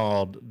been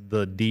called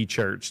the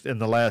de-churched. In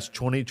the last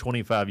 20,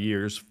 25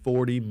 years,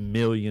 40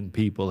 million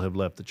people have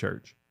left the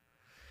church.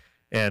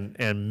 And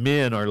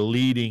men are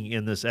leading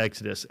in this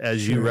exodus.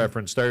 As you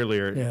referenced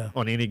earlier,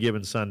 on any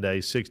given Sunday,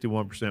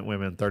 61%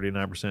 women,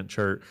 39%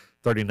 church,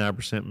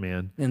 39%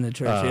 men. In the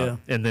church,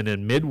 And then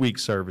in midweek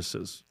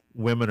services,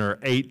 women are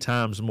 8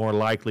 times more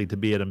likely to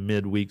be at a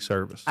midweek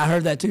service. I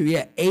heard that too.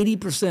 Yeah,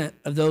 80%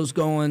 of those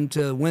going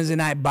to Wednesday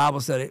night Bible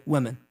study,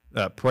 women.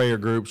 Prayer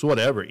groups,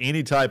 whatever,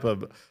 any type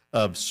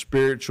of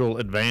spiritual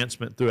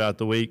advancement throughout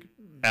the week,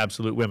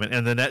 absolute women.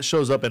 And then that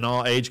shows up in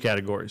all age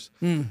categories.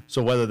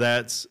 So whether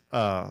that's,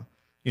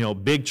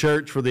 big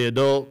church for the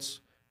adults,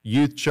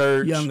 youth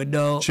church, young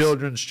adults,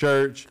 children's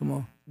church, come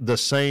on, the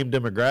same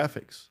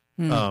demographics.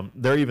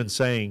 They're even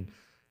saying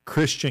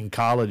Christian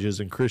colleges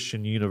and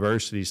Christian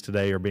universities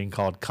today are being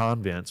called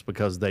convents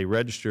because they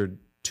registered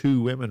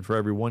 2 women for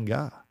every 1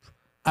 guy.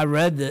 I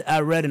read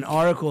an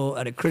article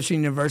at a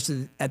Christian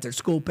university at their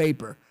school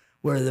paper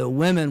where the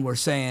women were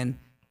saying,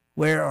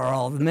 where are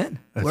all the men?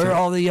 Where are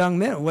all the young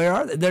men? Where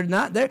are they? They're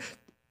not there.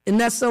 And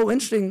that's so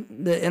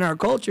interesting that in our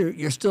culture,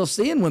 you're still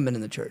seeing women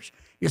in the church.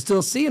 You're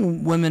still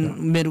seeing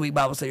women midweek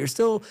Bible study. You're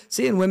still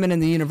seeing women in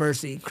the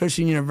university,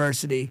 Christian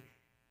university.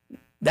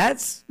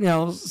 That's,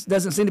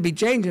 doesn't seem to be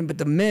changing, but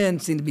the men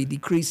seem to be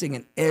decreasing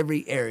in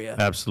every area.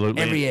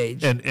 Absolutely. Every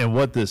age. And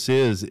what this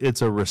is,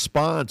 it's a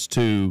response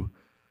to,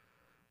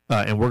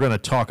 and we're going to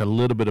talk a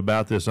little bit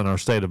about this in our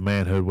State of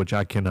Manhood, which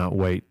I cannot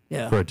wait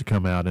for it to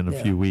come out in a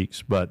few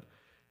weeks. But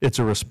it's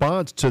a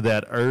response to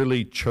that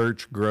early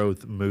church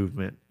growth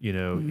movement,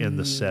 in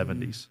the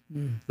 70s.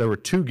 There were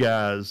 2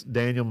 guys,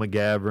 Daniel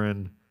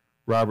McGavran,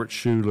 Robert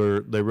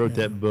Schuller. They wrote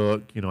that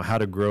book, How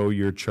to Grow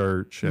Your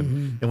Church.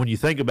 And when you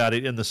think about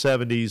it, in the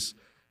 70s,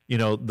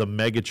 the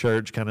mega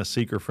church, kind of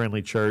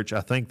seeker-friendly church,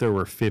 I think there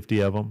were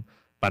 50 of them.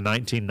 By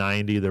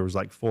 1990, there was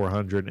like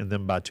 400, and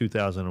then by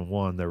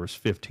 2001, there was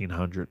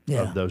 1,500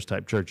 of those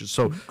type churches.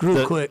 So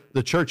quick.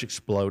 The church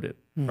exploded,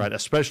 right?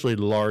 Especially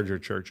larger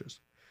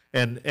churches.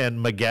 And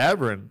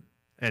McGavran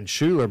and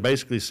Schuller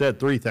basically said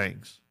 3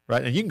 things,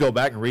 right? And you can go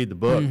back and read the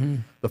book.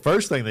 The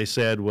first thing they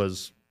said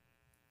was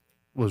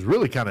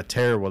really kind of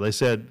terrible. They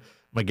said,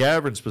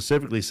 McGavran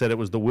specifically said it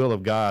was the will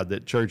of God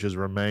that churches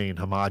remain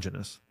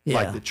homogenous.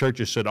 Like the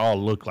churches should all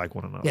look like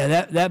one another.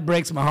 Yeah, that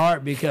breaks my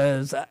heart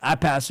because I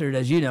pastored,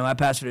 as you know, I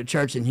pastored a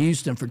church in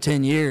Houston for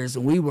 10 years,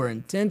 and we were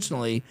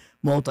intentionally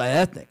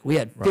multi-ethnic. We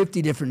had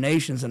 50 different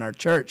nations in our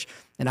church.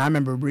 And I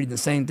remember reading the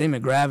same thing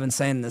McGavran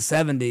saying in the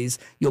 70s,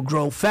 you'll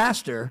grow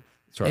faster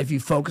if you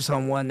focus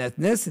on one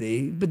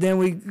ethnicity. But then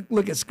we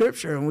look at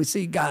Scripture and we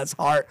see God's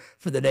heart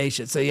for the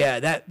nation. So,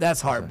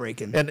 that's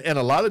heartbreaking. And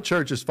a lot of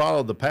churches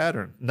followed the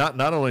pattern. Not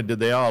only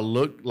did they all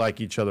look like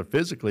each other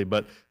physically,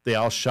 but they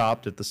all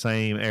shopped at the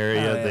same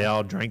area. They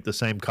all drank the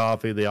same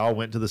coffee. They all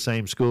went to the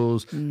same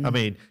schools. I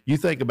mean, you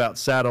think about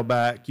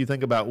Saddleback, you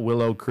think about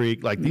Willow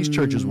Creek. Like these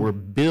churches were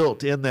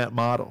built in that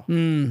model.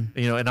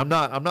 And I'm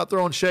not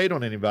throwing shade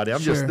on anybody.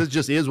 This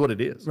just is what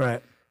it is.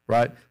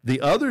 Right.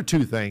 The other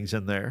 2 things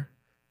in there,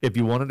 if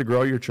you wanted to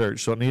grow your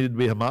church, so it needed to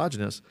be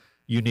homogenous,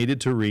 you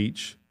needed to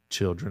reach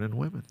children and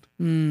women.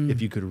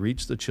 If you could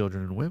reach the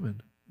children and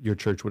women, your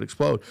church would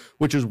explode,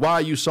 which is why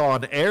you saw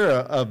an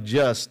era of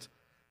just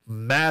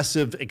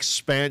massive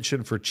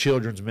expansion for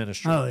children's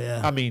ministry. Oh,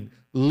 yeah. I mean,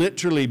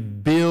 literally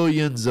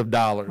billions of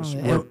dollars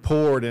were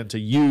poured into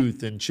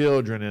youth and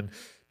children and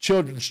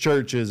children's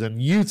churches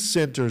and youth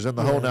centers and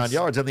the whole 9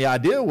 yards. And the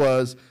idea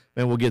was,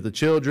 man, we'll get the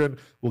children,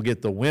 we'll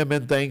get the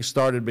women. Things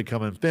started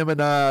becoming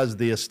feminized,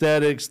 the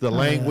aesthetics, the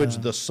language,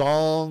 the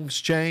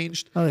songs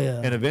changed.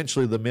 And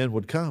eventually the men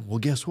would come. Well,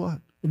 guess what?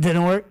 It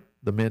didn't work.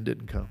 The men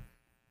didn't come.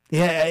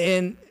 Yeah,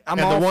 and I'm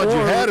all for the ones you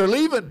had are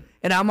leaving.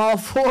 And I'm all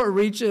for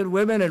reaching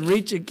women and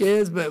reaching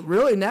kids, but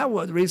really now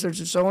what the research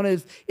is showing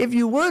is if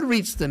you would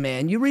reach the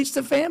man, you reach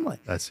the family.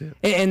 That's it.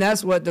 And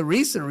that's what the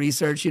recent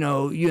research, you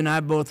and I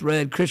both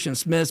read Christian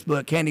Smith's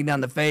book, Handing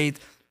Down the Faith,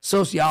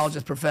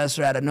 sociologist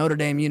professor out of Notre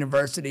Dame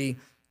University.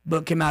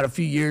 Book came out a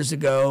few years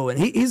ago, and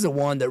he's the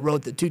one that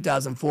wrote the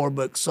 2004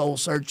 book, Soul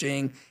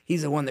Searching.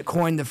 He's the one that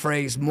coined the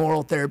phrase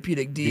moral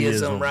therapeutic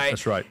deism, right?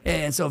 That's right.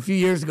 And so a few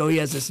years ago, he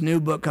has this new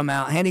book come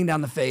out, Handing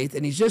Down the Faith,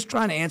 and he's just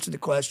trying to answer the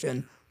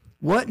question,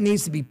 what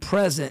needs to be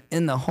present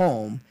in the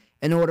home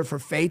in order for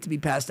faith to be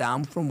passed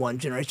down from one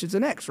generation to the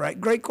next,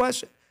 right? Great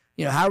question.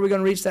 How are we going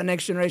to reach that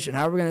next generation?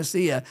 How are we going to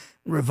see a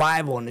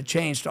revival and a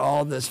change to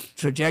all this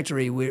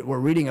trajectory we're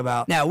reading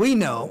about? Now, we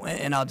know,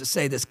 and I'll just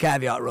say this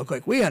caveat real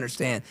quick, we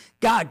understand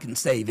God can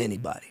save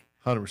anybody.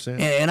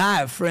 100%. And I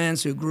have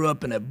friends who grew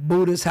up in a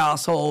Buddhist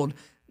household.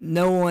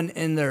 No one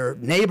in their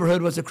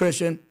neighborhood was a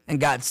Christian,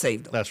 and God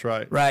saved them. That's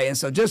right. Right, and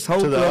so just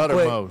hope to the real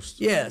uttermost.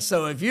 Quick. Yeah,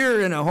 so if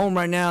you're in a home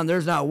right now and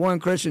there's not one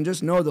Christian,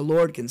 just know the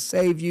Lord can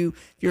save you.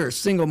 If you're a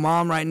single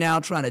mom right now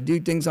trying to do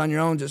things on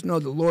your own, just know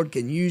the Lord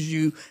can use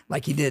you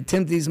like he did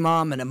Timothy's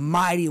mom in a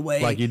mighty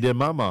way. Like he did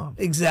my mom.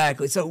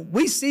 Exactly. So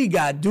we see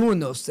God doing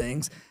those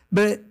things,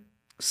 but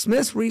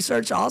Smith's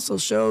research also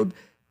showed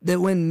that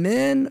when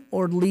men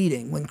are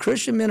leading, when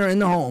Christian men are in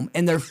the home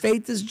and their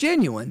faith is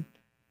genuine,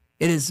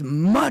 it is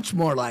much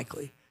more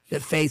likely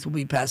that faith will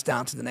be passed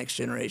down to the next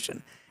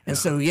generation. And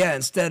so,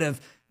 instead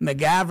of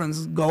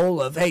McGavran's goal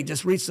of, hey,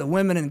 just reach the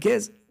women and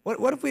kids,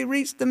 what if we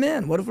reach the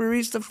men? What if we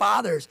reach the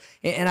fathers?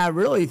 And I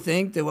really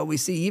think that what we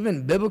see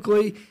even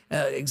biblically,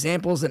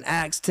 examples in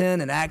Acts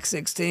 10 and Acts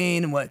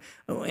 16,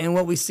 and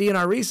what we see in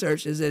our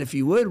research is that if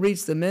you would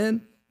reach the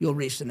men, you'll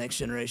reach the next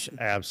generation.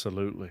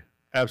 Absolutely.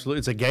 Absolutely.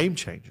 It's a game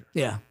changer.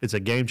 Yeah. It's a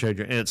game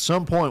changer. And at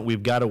some point,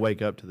 we've got to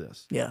wake up to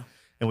this. Yeah.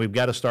 And we've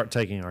got to start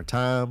taking our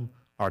time,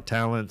 our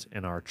talents,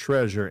 and our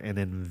treasure and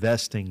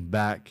investing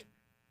back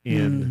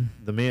in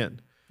the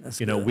men. That's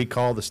good. We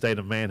call the state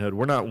of manhood.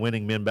 We're not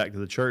winning men back to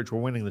the church.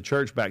 We're winning the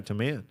church back to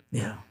men.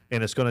 Yeah.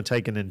 And it's going to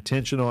take an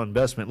intentional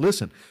investment.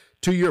 Listen,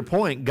 to your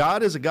point,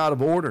 God is a God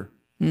of order.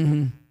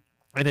 Mm-hmm.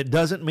 And it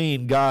doesn't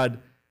mean God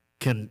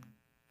can't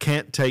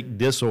take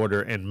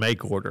disorder and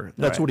make order.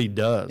 That's what he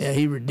does. Yeah,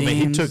 he redeems. I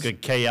mean, he took a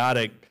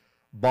chaotic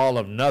ball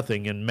of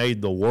nothing and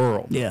made the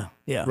world. Yeah.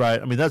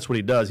 Right? I mean, that's what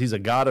he does. He's a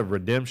God of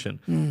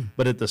redemption.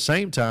 But at the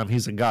same time,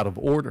 he's a God of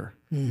order.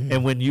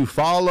 And when you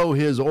follow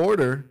his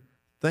order,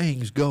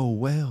 things go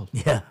well.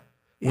 Yeah.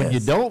 When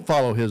you don't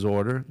follow his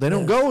order, they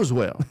don't go as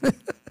well.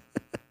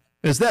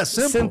 It's that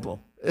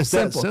simple. It's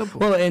that simple.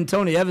 Well, and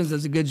Tony Evans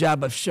does a good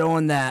job of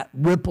showing that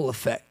ripple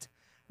effect.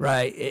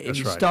 Right. If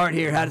you start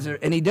here, how does it,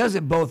 and he does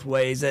it both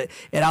ways. And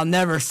I'll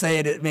never say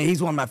it. I mean,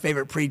 he's one of my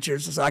favorite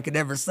preachers, so I could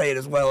never say it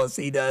as well as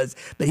he does.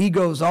 But he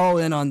goes all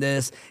in on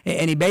this.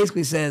 And he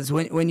basically says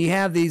when you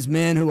have these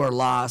men who are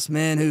lost,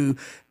 men who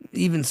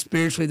even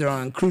spiritually they're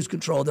on cruise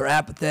control, they're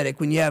apathetic,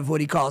 when you have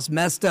what he calls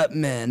messed up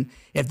men,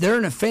 if they're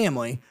in a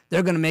family,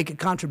 they're going to make a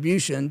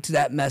contribution to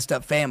that messed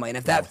up family. And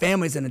if that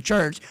family's in a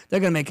church, they're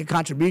going to make a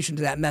contribution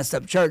to that messed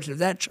up church. And if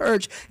that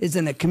church is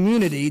in a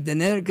community, then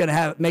they're going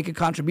to make a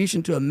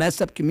contribution to a messed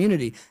up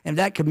community. And if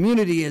that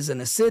community is in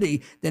a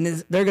city,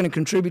 then they're going to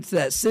contribute to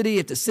that city.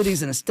 If the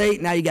city's in a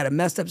state, now you got a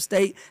messed up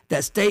state. If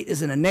that state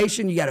is in a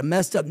nation, you got a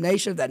messed up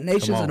nation. If that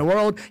nation's in a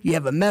world, you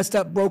have a messed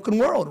up, broken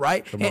world,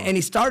 right? And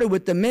he started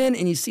with the men,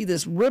 and you see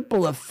this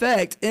ripple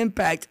effect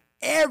impact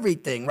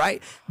everything,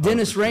 right? 100%.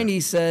 Dennis Rainey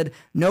said,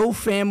 no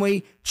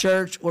family,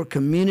 church, or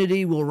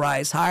community will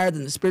rise higher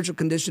than the spiritual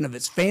condition of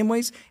its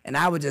families. And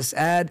I would just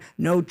add,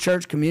 no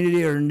church,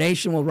 community, or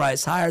nation will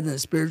rise higher than the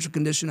spiritual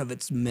condition of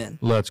its men.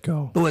 Let's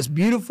go. But what's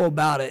beautiful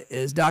about it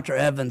is Dr.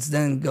 Evans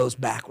then goes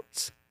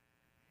backwards.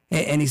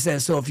 And he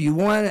says, so if you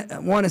want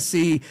to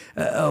see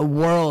a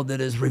world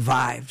that is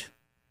revived,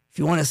 if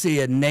you want to see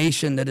a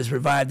nation that is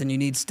revived, then you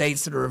need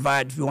states that are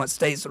revived. If you want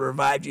states that are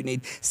revived, you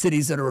need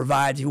cities that are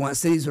revived. If you want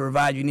cities that are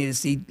revived, you need to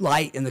see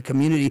light in the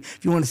community.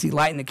 If you want to see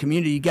light in the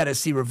community, you got to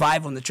see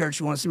revival in the church.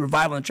 If you want to see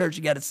revival in the church,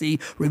 you got to see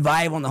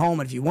revival in the home.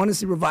 And if you want to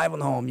see revival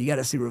in the home, you got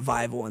to see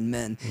revival in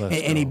men.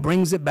 And he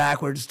brings it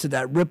backwards to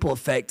that ripple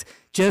effect,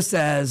 just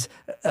as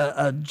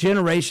a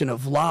generation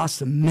of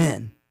lost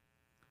men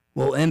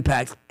will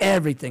impact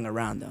everything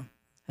around them.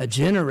 A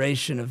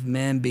generation of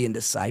men being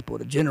discipled,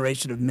 a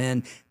generation of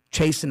men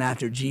chasing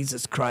after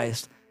Jesus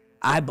Christ,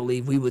 I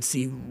believe we would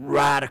see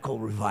radical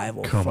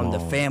revival from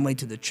the family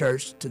to the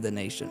church to the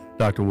nation.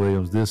 Dr.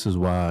 Williams, this is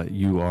why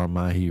you are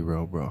my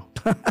hero, bro.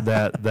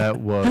 That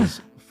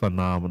was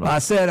phenomenal. I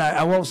said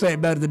I won't say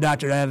it better than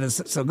Dr.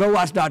 Evans, so go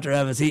watch Dr.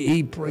 Evans.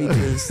 He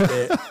preaches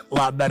it a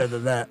lot better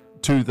than that.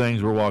 Two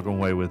things we're walking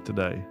away with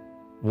today.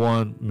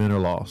 One, men are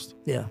lost.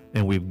 Yeah.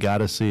 And we've got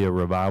to see a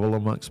revival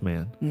amongst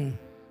men.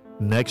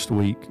 Next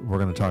week, we're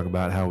going to talk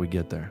about how we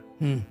get there,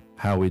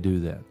 how we do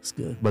that. That's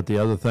good. But the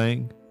other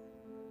thing,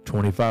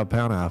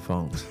 25-pound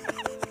iPhones.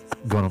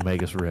 Going to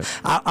make us rich.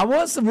 I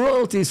want some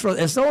royalties from.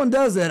 If someone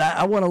does that,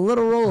 I want a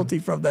little royalty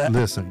from that.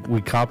 Listen,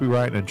 we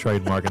copyright and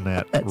trademarking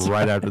that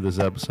right after this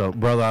episode.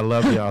 Brother, I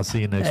love you. I'll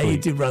see you next week.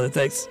 You too, brother.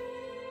 Thanks.